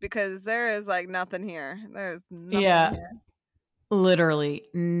truth because there is like nothing here. There's nothing Yeah, here." literally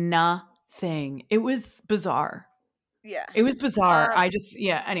nothing. It was bizarre. Yeah. It was bizarre. Um,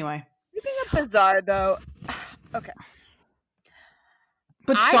 Yeah, anyway. Speaking of bizarre, though, okay,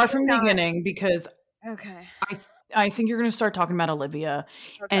 But I start from the cannot. beginning because Okay, I I think you're gonna start talking about Olivia,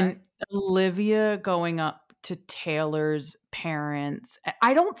 okay. and Olivia going up to Taylor's parents.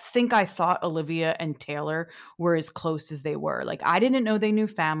 I don't think I thought Olivia and Taylor were as close as they were. Like, I didn't know they knew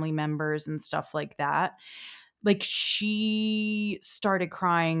family members and stuff like that. Like, she started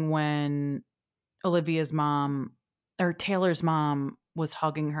crying when Olivia's mom or Taylor's mom was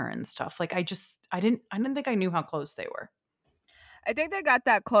hugging her and stuff. Like, I didn't think I knew how close they were. I think they got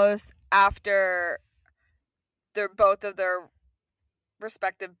that close after their both of their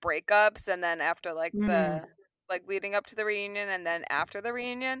respective breakups, and then after like Mm, the like leading up to the reunion, and then after the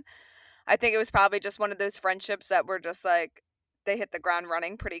reunion. I think it was probably just one of those friendships that were just like they hit the ground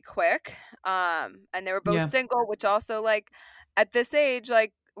running pretty quick. And they were both yeah. single, which also like at this age,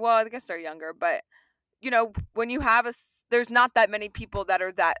 like well, I guess they're younger, but when you have there's not that many people that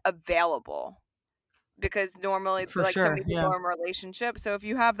are that available because normally For like so many sure, people yeah. are in relationships. So if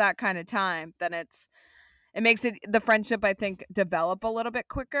you have that kind of time, then it makes the friendship I think develop a little bit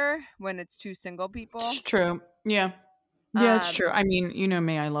quicker when it's two single people. It's true. Yeah. Yeah, it's Um, true. I mean, you know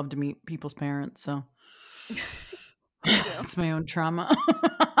me, I love to meet people's parents, so me too. it's my own trauma.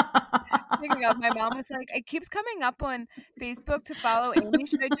 Speaking of, my mom was like, "It keeps coming up on Facebook to follow Amy.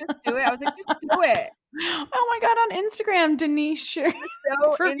 Should I just do it?" I was like, "Just do it." Oh my god, on Instagram, Denise shared She was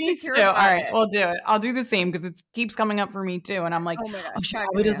so for me insecure too. about Alright, it. we'll do it. I'll do the same because it keeps coming up for me too, and I'm like, Oh my "Oh, gosh, she cracking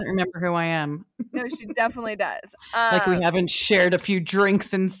probably me up. doesn't remember who I am." No, she definitely does. Like we haven't shared a few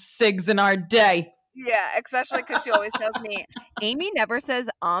drinks and cigs in our day. Yeah, especially because she always tells me, "Amy never says,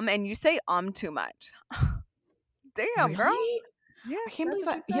 and you say, too much." Damn, girl. Really? Yeah, I can't that's believe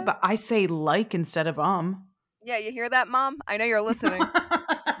what she I yeah, says. but I say like instead of. Yeah, you hear that, Mom? I know you're listening.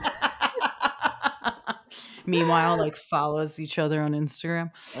 Meanwhile, like, follows each other on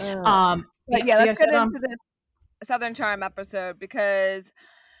Instagram. Uh, but Yeah, yeah, see, I let's get said, into this Southern Charm episode because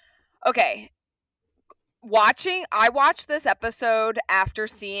okay, I watched this episode after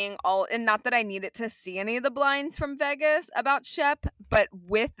seeing all, and not that I needed to see any of the blinds from Vegas about Shep, but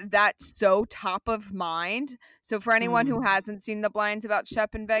with that so top of mind. So for anyone who mm, hasn't seen the blinds about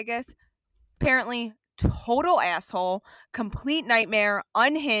Shep in Vegas, apparently total asshole, complete nightmare,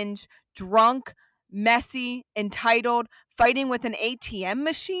 unhinged, drunk, messy, entitled, fighting with an ATM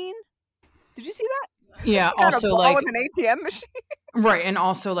machine. Did you see that? yeah, He got a also, brawl like with an ATM machine. right, and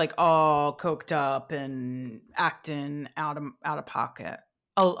also, like, all coked up and acting out of pocket.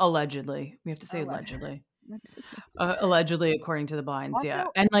 Allegedly. We have to say allegedly. Allegedly, according to the blinds, yeah,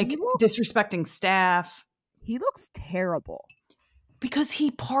 Also, and, like, disrespecting staff. he looks terrible. Because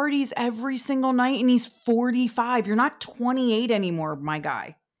he parties every single night and he's 45. You're not 28 anymore, my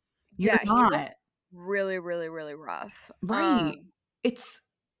guy. You're Yeah, he looks not. really, really, really rough. Right. It's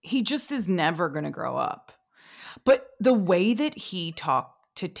he just is never gonna grow up. But the way that he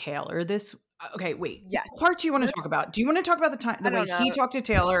talked to Taylor this okay, wait. Yes. What part do you wanna talk Let's about? Do you wanna talk about I the way don't he know. talked to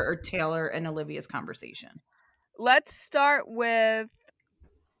Taylor or Taylor and Olivia's conversation? Let's start with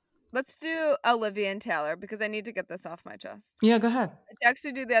let's do Olivia and Taylor because I need to get this off my chest. Yeah, go ahead. I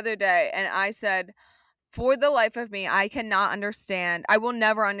texted you the other day and I said, for the life of me, I cannot understand. I will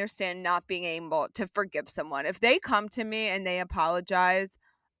never understand not being able to forgive someone. If they come to me and they apologize,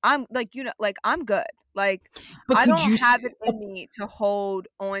 I'm like, like I'm good. Like But I could don't you s have it in me to hold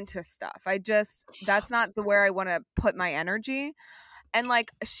on to stuff. That's not the where I want to put my energy. And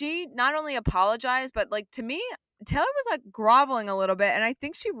like she not only apologized, but like to me, Taylor was like groveling a little bit. And I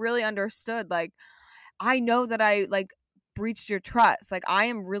think she really understood, like, I know that I like breached your trust. Like I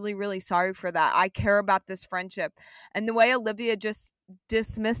am really, really sorry for that. I care about this friendship. And the way Olivia just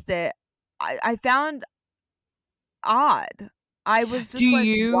dismissed it, I found odd. I was do just like,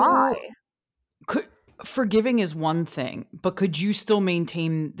 you why? could forgiving is one thing, but could you still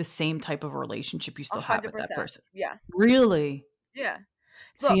maintain the same type of relationship you A still have with that 100%. person? Yeah. Really? Yeah.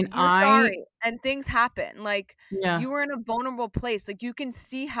 See, Look, and you're sorry and things happen. Like yeah. you were in a vulnerable place. Like you can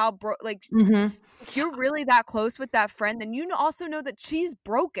see how like Mhm. if you're really that close with that friend, then also know that she's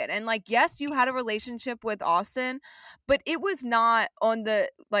broken. And like, yes, you had a relationship with Austin, but it was not on the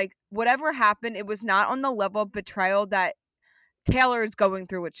like whatever happened, it was not on the level of betrayal that Taylor is going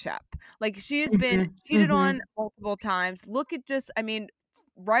through with Shep. Like she has been Mhm. cheated on Mhm. multiple times. Look at just I mean,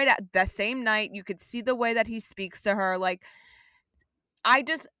 right at the same night, you could see the way that he speaks to her. Like I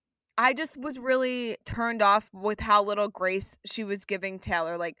just I just was really turned off with how little grace she was giving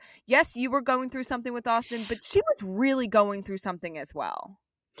Taylor. Like, yes, you were going through something with Austin, but she was really going through something as well.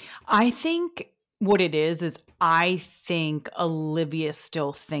 I think what it is I think Olivia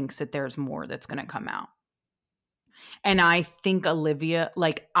still thinks that there's more that's gonna come out. And I think Olivia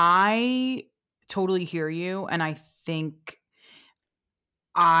like, I totally hear you, and I think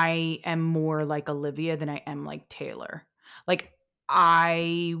I am more like Olivia than I am like Taylor. Like,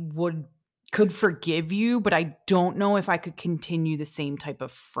 I could forgive you, but I don't know if I could continue the same type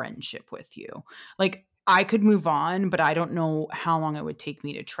of friendship with you. Like, I could move on, but I don't know how long it would take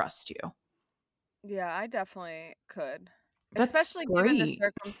me to trust you. Yeah, I definitely could. That's Especially given the great.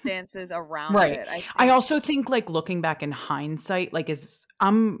 circumstances around Right. it. I I think also think, like, looking back in hindsight, like,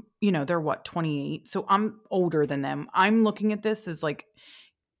 they're what, 28? So I'm older than them. I'm looking at this as like,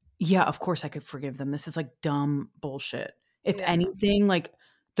 yeah, of course I could forgive them. This is like dumb bullshit. If yeah. anything, like,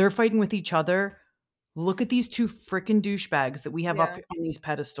 they're fighting with each other. Look at these 2 freaking douchebags that we have up Yeah. on these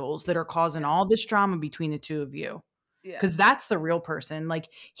pedestals that are causing Yeah. all this drama between the 2 of you. Yeah. Because that's the real person. Like,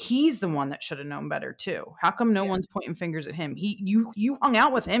 he's the one that should have known better too. How come no Yeah. one's pointing fingers at him? You hung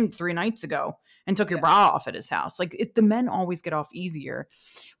out with him 3 nights ago and took your Yeah. bra off at his house. Like, the men always get off easier.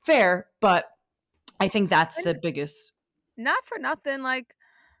 Fair, but I think that's And the biggest. not for nothing, like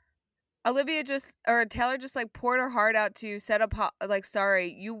Olivia just or Taylor just like poured her heart out to set up like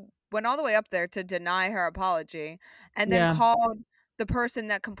sorry, you went all the way up there to deny her apology and then Yeah. called the person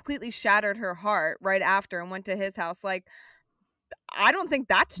that completely shattered her heart right after and went to his house. Like I don't think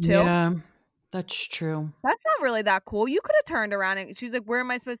that's chill. Yeah. That's true. That's not really that cool. You could have turned around and she's like, "Where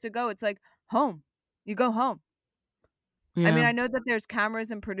am I supposed to go?" It's like, "Home. You go home." I mean, Yeah. I know that there's cameras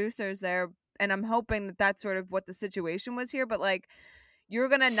and producers there, and I'm hoping that that's sort of what the situation was here, but like you're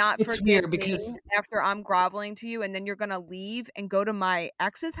gonna not It's forgive weird me because after I'm groveling to you, and then you're gonna leave and go to my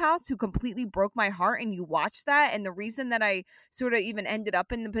ex's house who completely broke my heart, and you watch that. And the reason that I sort of even ended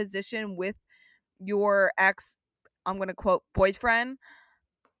up in the position with your ex, I'm gonna quote boyfriend,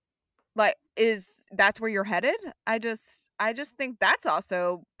 like is that's where you're headed. I just think that's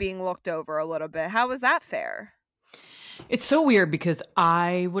also being looked over a little bit. How was that fair? it's so weird because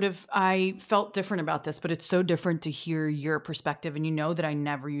I felt different about this, but it's so different to hear your perspective, and you know that I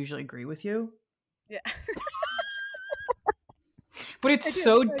never usually agree with you. Yeah. But it's I do.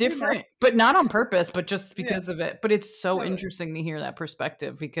 so I do know. different, but not on purpose, but just Yeah, because of it. But it's so totally. interesting to hear that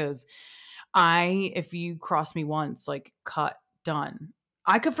perspective because if you cross me once, like, cut, done.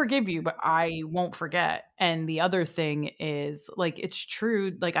 I could forgive you, but I won't forget. And the other thing is, like, it's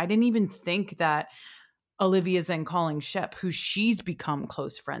true. Like, I didn't even think that Olivia's then calling Shep, who she's become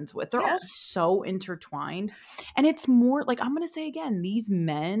close friends with. They're Yeah. all so intertwined. And it's more like, I'm going to say again, these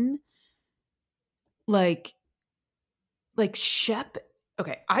men, like, Shep.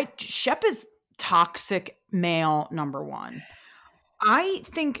 Okay, Shep is toxic male number one. I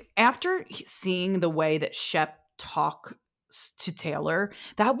think after seeing the way that Shep talks to Taylor,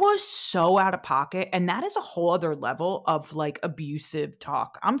 that was so out of pocket. And that is a whole other level of like abusive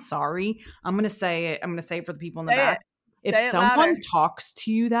talk. I'm sorry. I'm going to say it. I'm going to say it for the people in the Say back. it. If Say it louder. someone talks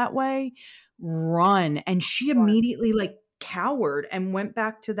to you that way, run. And she Run. immediately like cowered and went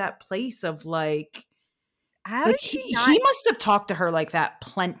back to that place of How did she not? he must have talked to her like that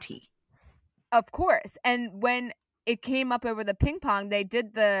plenty. Of course. And when it came up over the ping pong, they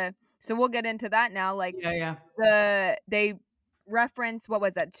did the so we'll get into that now. Like Yeah, yeah. they reference what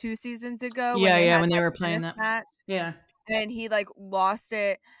was that 2 seasons ago when Yeah, they yeah, had when they that were playing tennis that. match Yeah. and he like lost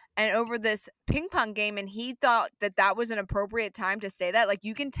it and over this ping pong game and he thought that that was an appropriate time to say that. Like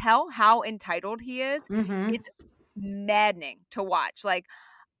you can tell how entitled he is. Mhm. It's maddening to watch. Like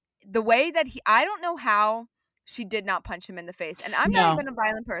the way that he I don't know how she did not punch him in the face. And I'm not No. even a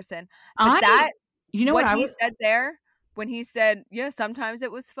violent person, but I that you know what what I he would said there when he said, "Yeah, sometimes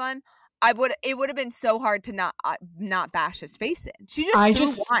it was fun." It would have been so hard to not bash his face in. She just I threw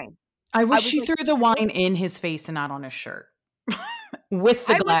just wine. I I wish was she like, threw "Did the you really?" wine in his face and not on his shirt with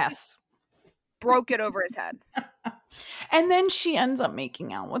the I wish she glass. broke it over his head. And then she ends up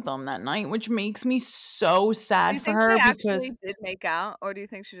making out with him that night, which makes me so Do sad you for think they her because actually did make out or do you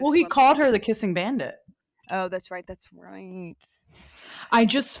think she well, just he slept called with her him? the kissing bandit. Oh, that's right. That's right. I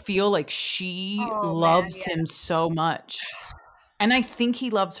just feel like she Oh man, loves yeah. him so much. And I think he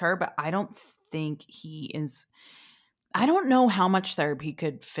loves her, but I don't think he is I don't know how much therapy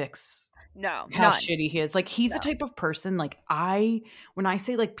could fix No, how none. shitty he is. Like, he's the No. type of person, like, when I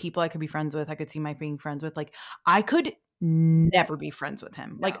say, like, people I could be friends with, I could see my being friends with, like, I could never be friends with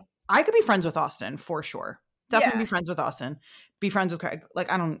him. Like, No. I could be friends with Austin for sure. Definitely Yeah. be friends with Austin. Be friends with Craig. Like,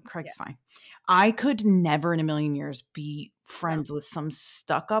 Yeah. Craig's fine. I could never in a million years be No. friends with some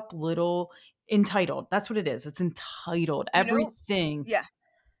stuck up little entitled. That's what it is. It's entitled. You know, Everything. yeah.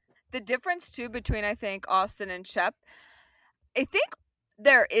 The difference too between I think Austin and Shep I think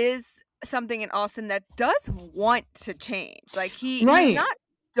there is something in Austin that does want to change. Like he's Right. not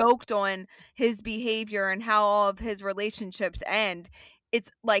stoked on his behavior and how all of his relationships end. It's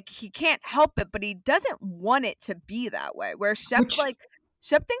like he can't help it, but he doesn't want it to be that way. Where Which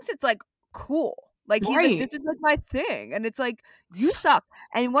Shep thinks it's like cool. Like he's like, right. this is like my thing. And it's like, you suck.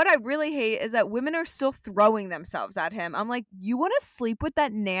 And what I really hate is that women are still throwing themselves at him. I'm like, you want to sleep with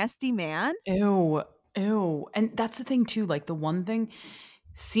that nasty man? Ew. Ew. And that's the thing too, like, the one thing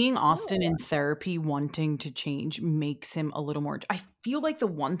seeing Austin Ew. in therapy wanting to change makes him a little more I feel like the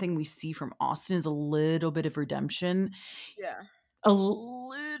one thing we see from Austin is a little bit of redemption, Yeah. a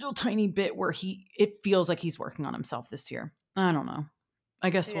little tiny bit where it feels like he's working on himself this year. I don't know. I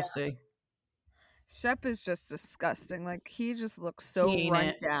guess we'll Yeah. see. Shep is just disgusting. Like he just looks so He ain't run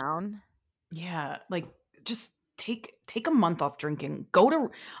it. down. Yeah, like, just take a month off drinking. Go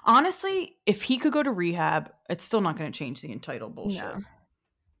to honestly, if he could go to rehab, it's still not gonna change the entitled bullshit. No.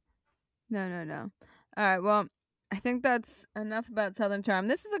 No, no, no. Alright, well, I think that's enough about Southern Charm.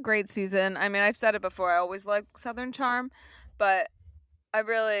 This is a great season. I mean, I've said it before, I always like Southern Charm, but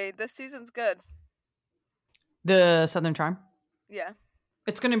this season's good. The Southern Charm? Yeah.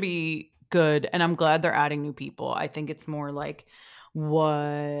 It's gonna be good, and I'm glad they're adding new people. I think it's more like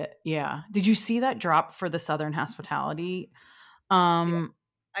what yeah. Did you see that drop for the Southern Hospitality? Yeah. Um,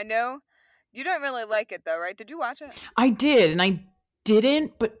 I know you don't really like it though, right? Did you watch it? I did, and I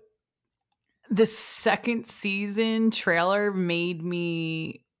didn't, but the second season trailer made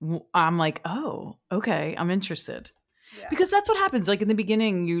me I'm like, "Oh, okay, I'm interested." Yeah. Because that's what happens, like, in the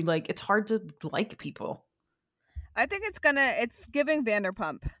beginning, you like it's hard to like people. I think it's giving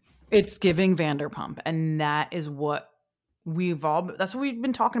Vanderpump. It's giving Vanderpump, and that is what that's what we've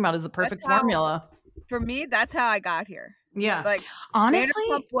been talking about is the That's perfect how formula. For me, that's how I got here. Yeah. Like,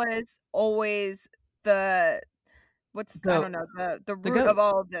 Vanderpump Honestly, was always the I goat. don't know, the The root goat. of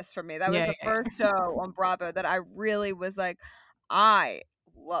all of this for me. That was Yeah, the yeah, first show on Bravo that I really was like, I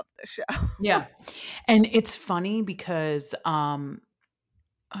love the show. yeah. And it's funny because,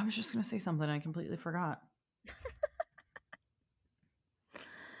 I was just gonna say something, I completely forgot.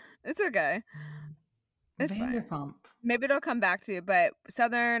 It's okay. It's fine. Vanderpump. Maybe it'll come back to you, but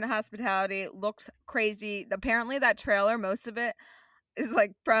Southern Hospitality looks crazy. Apparently that trailer, most of it is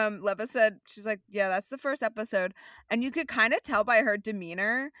like from Leva said, she's like, yeah, that's the first episode. And you could kind of tell by her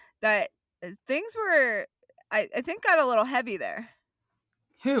demeanor that things were, I think, got a little heavy there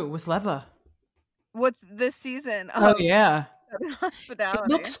Who? With Leva? with this season Oh, of yeah. Southern It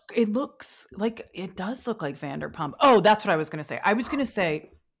Hospitality. looks it looks like it does look like Vanderpump. Oh, that's what I was gonna say. I was gonna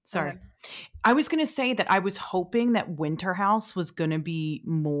say Go sorry. ahead. I was gonna say that I was hoping that Winter House was gonna be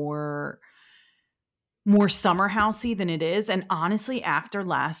more summer housey than it is, and honestly, after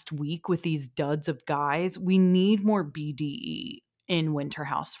last week with these duds of guys, we need more BDE in Winter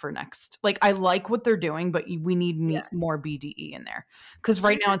House for next like, I like what they're doing, but we need Yeah. more BDE in there because We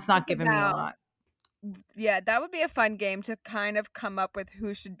right now should it's think not giving me a about, lot. yeah, that would be a fun game to kind of come up with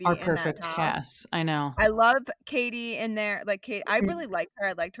who should Our be in that perfect house. cast. I know. I love Katie in there. Like Kate, I Mm, really like her.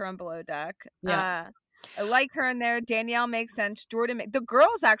 I liked her on Below Deck. yeah. I like her in there. Danielle makes sense. The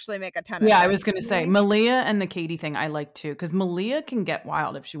girls actually make a ton of Yeah, I was sense gonna to say me. Malia and the Katie thing I like too, because Malia can get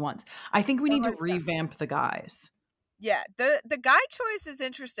wild if she wants. I think we need to 100%. revamp the guys. Yeah, the guy choice is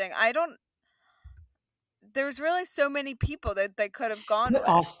interesting. I don't. There's really so many people that they could have gone Put with.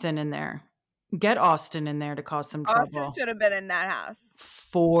 Austin in there. Get Austin in there to cause some Austin trouble. should have been in that house.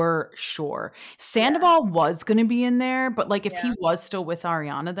 For sure. Yeah, Sandoval was gonna be in there, but, like, if he yeah. was still with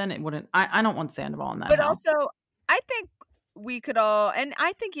Ariana, then it wouldn't I don't want Sandoval in that But house. also, I think we could all, and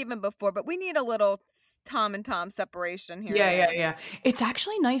I think even before, but we need a little Tom and Tom separation here and Yeah, yeah, there. yeah. It's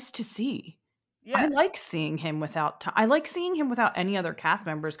actually nice to see. I Yeah. like seeing him without I like seeing him without any other cast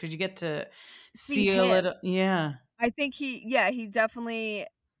members because you get to See see a him. little yeah. I think he definitely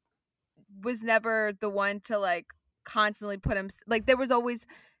was never the one to like constantly put him like there was always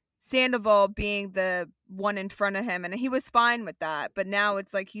Sandoval being the one in front of him and he was fine with that, but now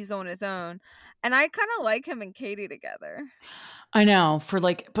it's like he's on his own. And I kind of like him and Katie together. I know, for,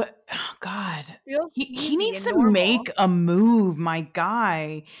 like but, oh god, Feels he easy needs and to normal. make a move, my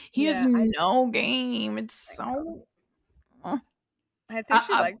guy. He has Yeah, no game. It's I know. so uh, I think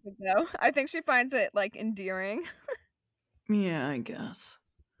she I likes it though. I think she finds it like endearing. yeah, I guess.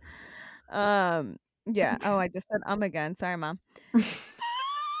 Um yeah. Oh, I just said again. Sorry, mom.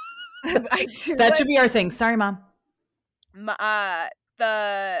 That's I do that like should be our thing. Sorry, mom.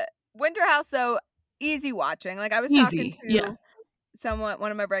 the Winter House, so easy watching. Like I was talking Easy. Yeah. to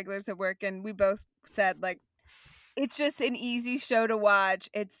one of my regulars at work, and we both said like it's just an easy show to watch.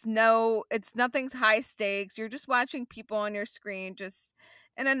 It's nothing's high stakes. You're just watching people on your screen, just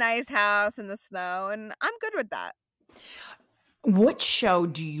in a nice house in the snow, and I'm good with that. What show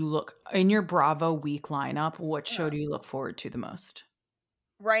do you look in your Bravo week lineup, what show Uh, do you look forward to the most?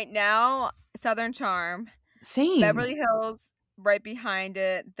 right now, Southern Charm, Same. Beverly Hills, right behind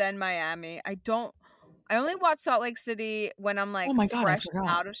it, then Miami. I only watch Salt Lake City when I'm Oh like my god, I fresh forgot.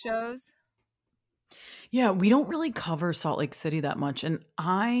 out of shows. Yeah, we don't really cover Salt Lake City that much, and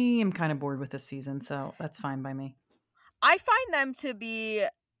I am kinda bored with this season, so that's fine by me. I find them to be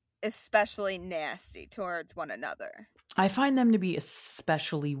especially nasty towards one another. I find them to be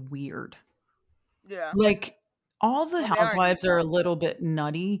especially weird. Yeah. Like, all the Well, they are in housewives are Utah. a little bit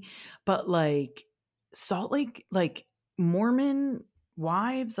nutty, but, like, Salt Lake like, Mormon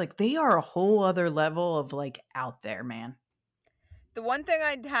wives, like, they are a whole other level of, like, out there, man. The one thing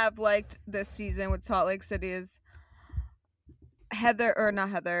I'd have liked this season with Salt Lake City is Heather or not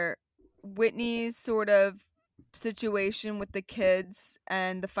Heather, Whitney's sort of situation with the kids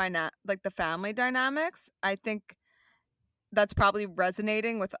and the family dynamics, I think that's probably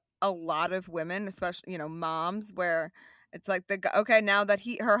resonating with a lot of women, especially, moms, where it's like okay, now that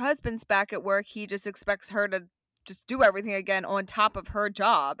her husband's back at work, he just expects her to just do everything again on top of her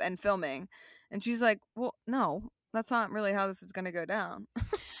job and filming. And she's like, "Well, no, that's not really how this is going to go down."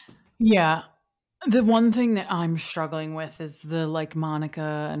 Yeah. The one thing that I'm struggling with is the, like,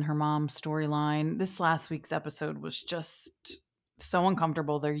 Monica and her mom storyline. This last week's episode was just so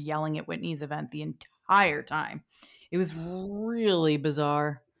uncomfortable. They're yelling at Whitney's event the entire time. It was really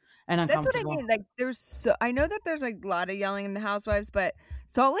bizarre and That's what I uncomfortable. mean. Like, I know that there's like a lot of yelling in the Housewives, but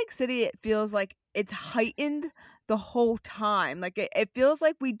Salt Lake City, it feels like it's heightened the whole time. Like, it feels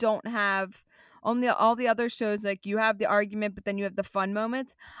like we don't have on all the other shows. Like, you have the argument, but then you have the fun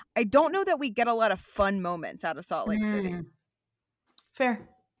moments. I don't know that we get a lot of fun moments out of Salt Lake City. Mm, fair.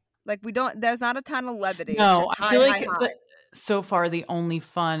 Like, we don't. There's not a ton of levity. It's No, just I high, feel like high, high. so far the only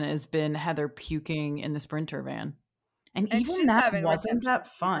fun has been Heather puking in the Sprinter van, and And even she's that having a wasn't redemption that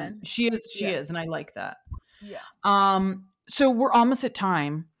fun. season. She Yeah, is, and I like that. yeah. So we're almost at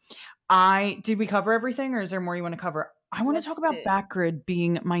time. I did we cover everything, or is there more you wanna cover? I wanna talk Let's about see. Backgrid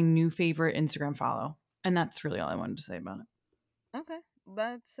being my new favorite Instagram follow, and that's really all I wanted to say about it. Okay.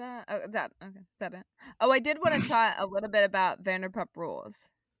 Let's that okay. That it. Oh, I did want to chat a little bit about Vanderpump Rules.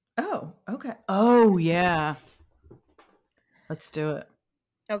 Oh, okay. Oh, yeah. Let's do it.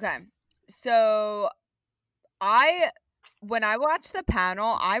 Okay. So I when I watched the panel,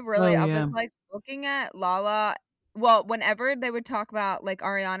 Oh, I yeah. was like looking at Lala. Well, whenever they would talk about like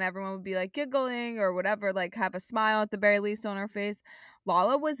Ariana, everyone would be like giggling or whatever, like have a smile at the very least on her face.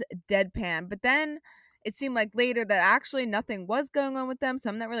 Lala was deadpan, but then it seemed like later that actually nothing was going on with them, so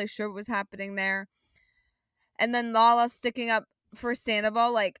I'm not really sure what was happening there. And then Lala sticking up for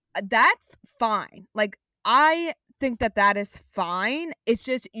Sandoval, like that's fine. Like I think that is fine. It's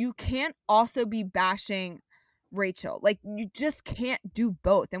just you can't also be bashing Rachel. Like you just can't do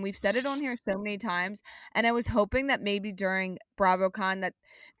both. And we've said it on here so many times. And I was hoping that maybe during Bravocon that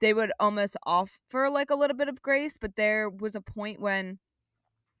they would almost offer like a little bit of grace, but there was a point when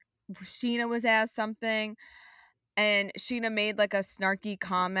Sheena was asked something and Sheena made like a snarky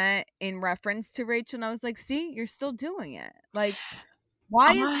comment in reference to Rachel, and I was like, "See, you're still doing it. Like,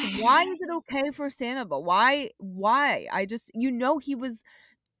 why I is it okay for Sandoval? Why? I just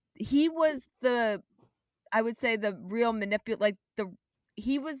he was the I would say the real like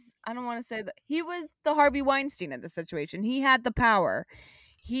he was I don't want to say that he was the Harvey Weinstein of the situation. He had the power.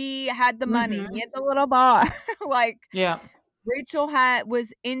 He had the money. He Mhm. had the little bar. Like Yeah. Rachel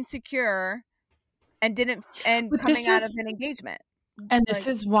was insecure and didn't and But coming out of an engagement. this Like,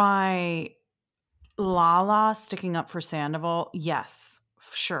 is why Lala sticking up for Sandoval, yes,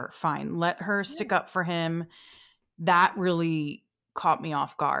 sure, fine. Let her yeah, stick up for him. That really caught me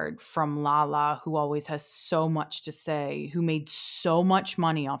off guard from Lala, who always has so much to say, who made so much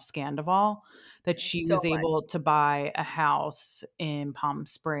money off Scandoval that she so was much. able to buy a house in Palm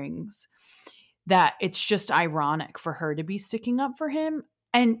Springs. That it's just ironic for her to be sticking up for him.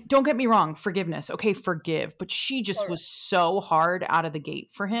 And don't get me wrong, forgiveness. Okay, forgive. But she just Totally. was so hard out of the gate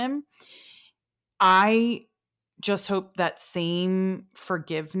for him. I just hope that same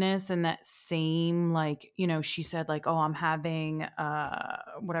forgiveness and that same, like, she said, like, "Oh, I'm having,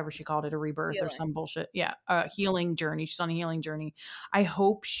 whatever she called it, a rebirth or Healing. some bullshit." Yeah, a healing journey. She's on a healing journey. I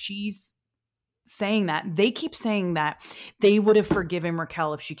hope she's saying that. They keep saying that they would have forgiven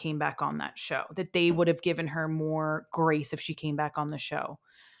Raquel if she came back on that show, that they would have given her more grace if she came back on the show.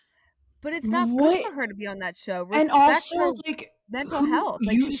 But it's not good What? for her to be on that show. And Respect also, her like, mental who health.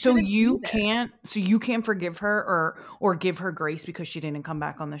 Like, you she shouldn't be there. you can't forgive her or give her grace because she didn't come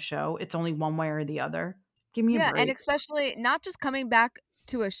back on the show? It's only one way or the other? Give me a Yeah, and break. especially not just coming back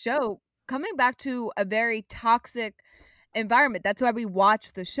to a show, coming back to a very toxic environment. That's why we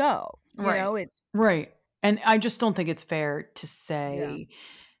watch the show. Right. It's Right. And I just don't think it's fair to yeah. say,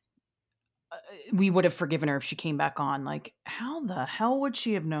 we would have forgiven her if she came back on. Like, how the hell would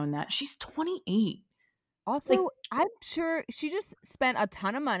she have known that? She's 28. Like, Also, I'm sure she just spent a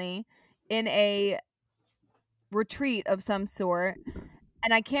ton of money in a retreat of some sort,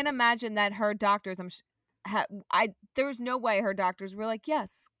 and I can't imagine that her doctors. There's no way her doctors were like,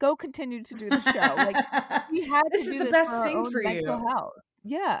 yes, go continue to do the show. Like she had to this is do the this for best her thing own for mental you. health.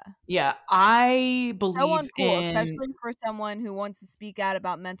 Yeah, Yeah, I so believe uncool, in. especially for someone who wants to speak out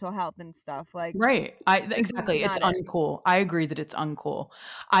about mental health and stuff. Like Right. I this is exactly, it's not it. uncool. I agree that it's uncool.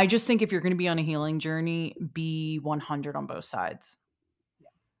 I just think if you're gonna be on a healing journey, be 100 on both sides.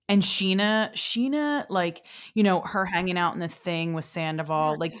 And Sheena, like, you know, her hanging out in the thing with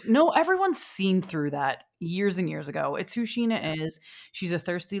Sandoval, like, no, everyone's seen through that years and years ago. It's who Sheena is. She's a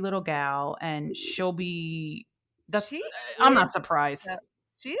thirsty little gal, and she'll be that's She I'm not is surprised.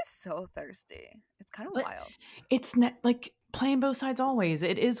 she is so thirsty. It's kind of But wild. it's not like playing both sides always.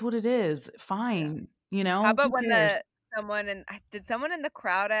 It is what it is. Yeah. Fine. You How know, about who when cares? someone in the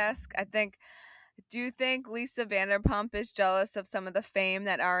crowd ask, I think, do you think Lisa Vanderpump is jealous of some of the fame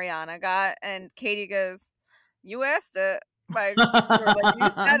that Ariana got? And Katie goes, "You asked it." Like, or like you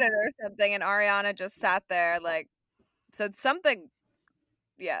said it or something, and Ariana just sat there like said something.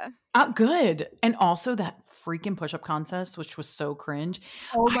 Yeah. Good. And also that freaking push-up contest, which was so cringe.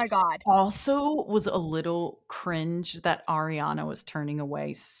 Oh I my god. also was a little cringe that Ariana was turning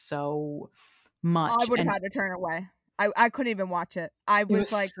away so I much, would have and had to turn away. I couldn't even watch it. I it was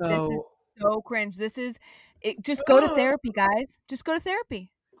was like, this is so so cringe. This is it. Just go to therapy, guys. Just go to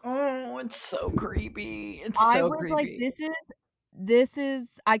therapy. oh, it's so creepy. It's I so was like, creepy. this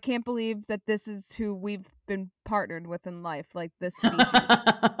is I can't believe that this is who we've been partnered with in life, like this species.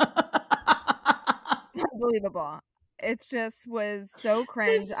 Unbelievable. It just was so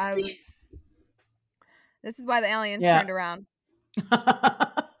cringe. This piece. This is why the aliens Yeah. turned around.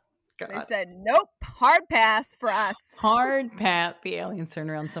 They God. said, "Nope, hard pass for us." Hard pass. The aliens turn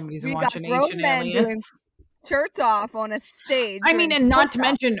around. Somebody's been We got watching grown Ancient men Aliens. doing shirts off on a stage I mean, doing and not to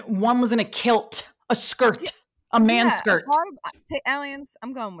push-ups. mention, one was in a kilt, a skirt, a man Yeah, skirt. aliens.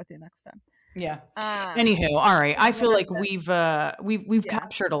 I'm going with you next time. Yeah. Anywho, all right. I feel like we've Yeah.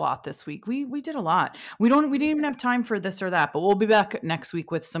 captured a lot this week. We did a lot. We didn't even have time for this or that, but we'll be back next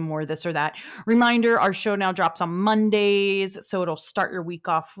week with some more this or that. Reminder, our show now drops on Mondays, so it'll start your week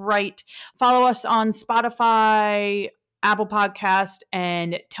off right. Follow us on Spotify, Apple Podcast,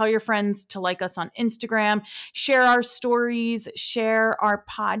 and tell your friends to like us on Instagram. Share our stories, share our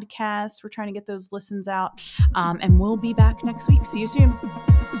podcast. We're trying to get those listens out. And we'll be back next week. See you soon.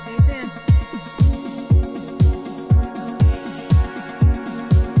 See you soon.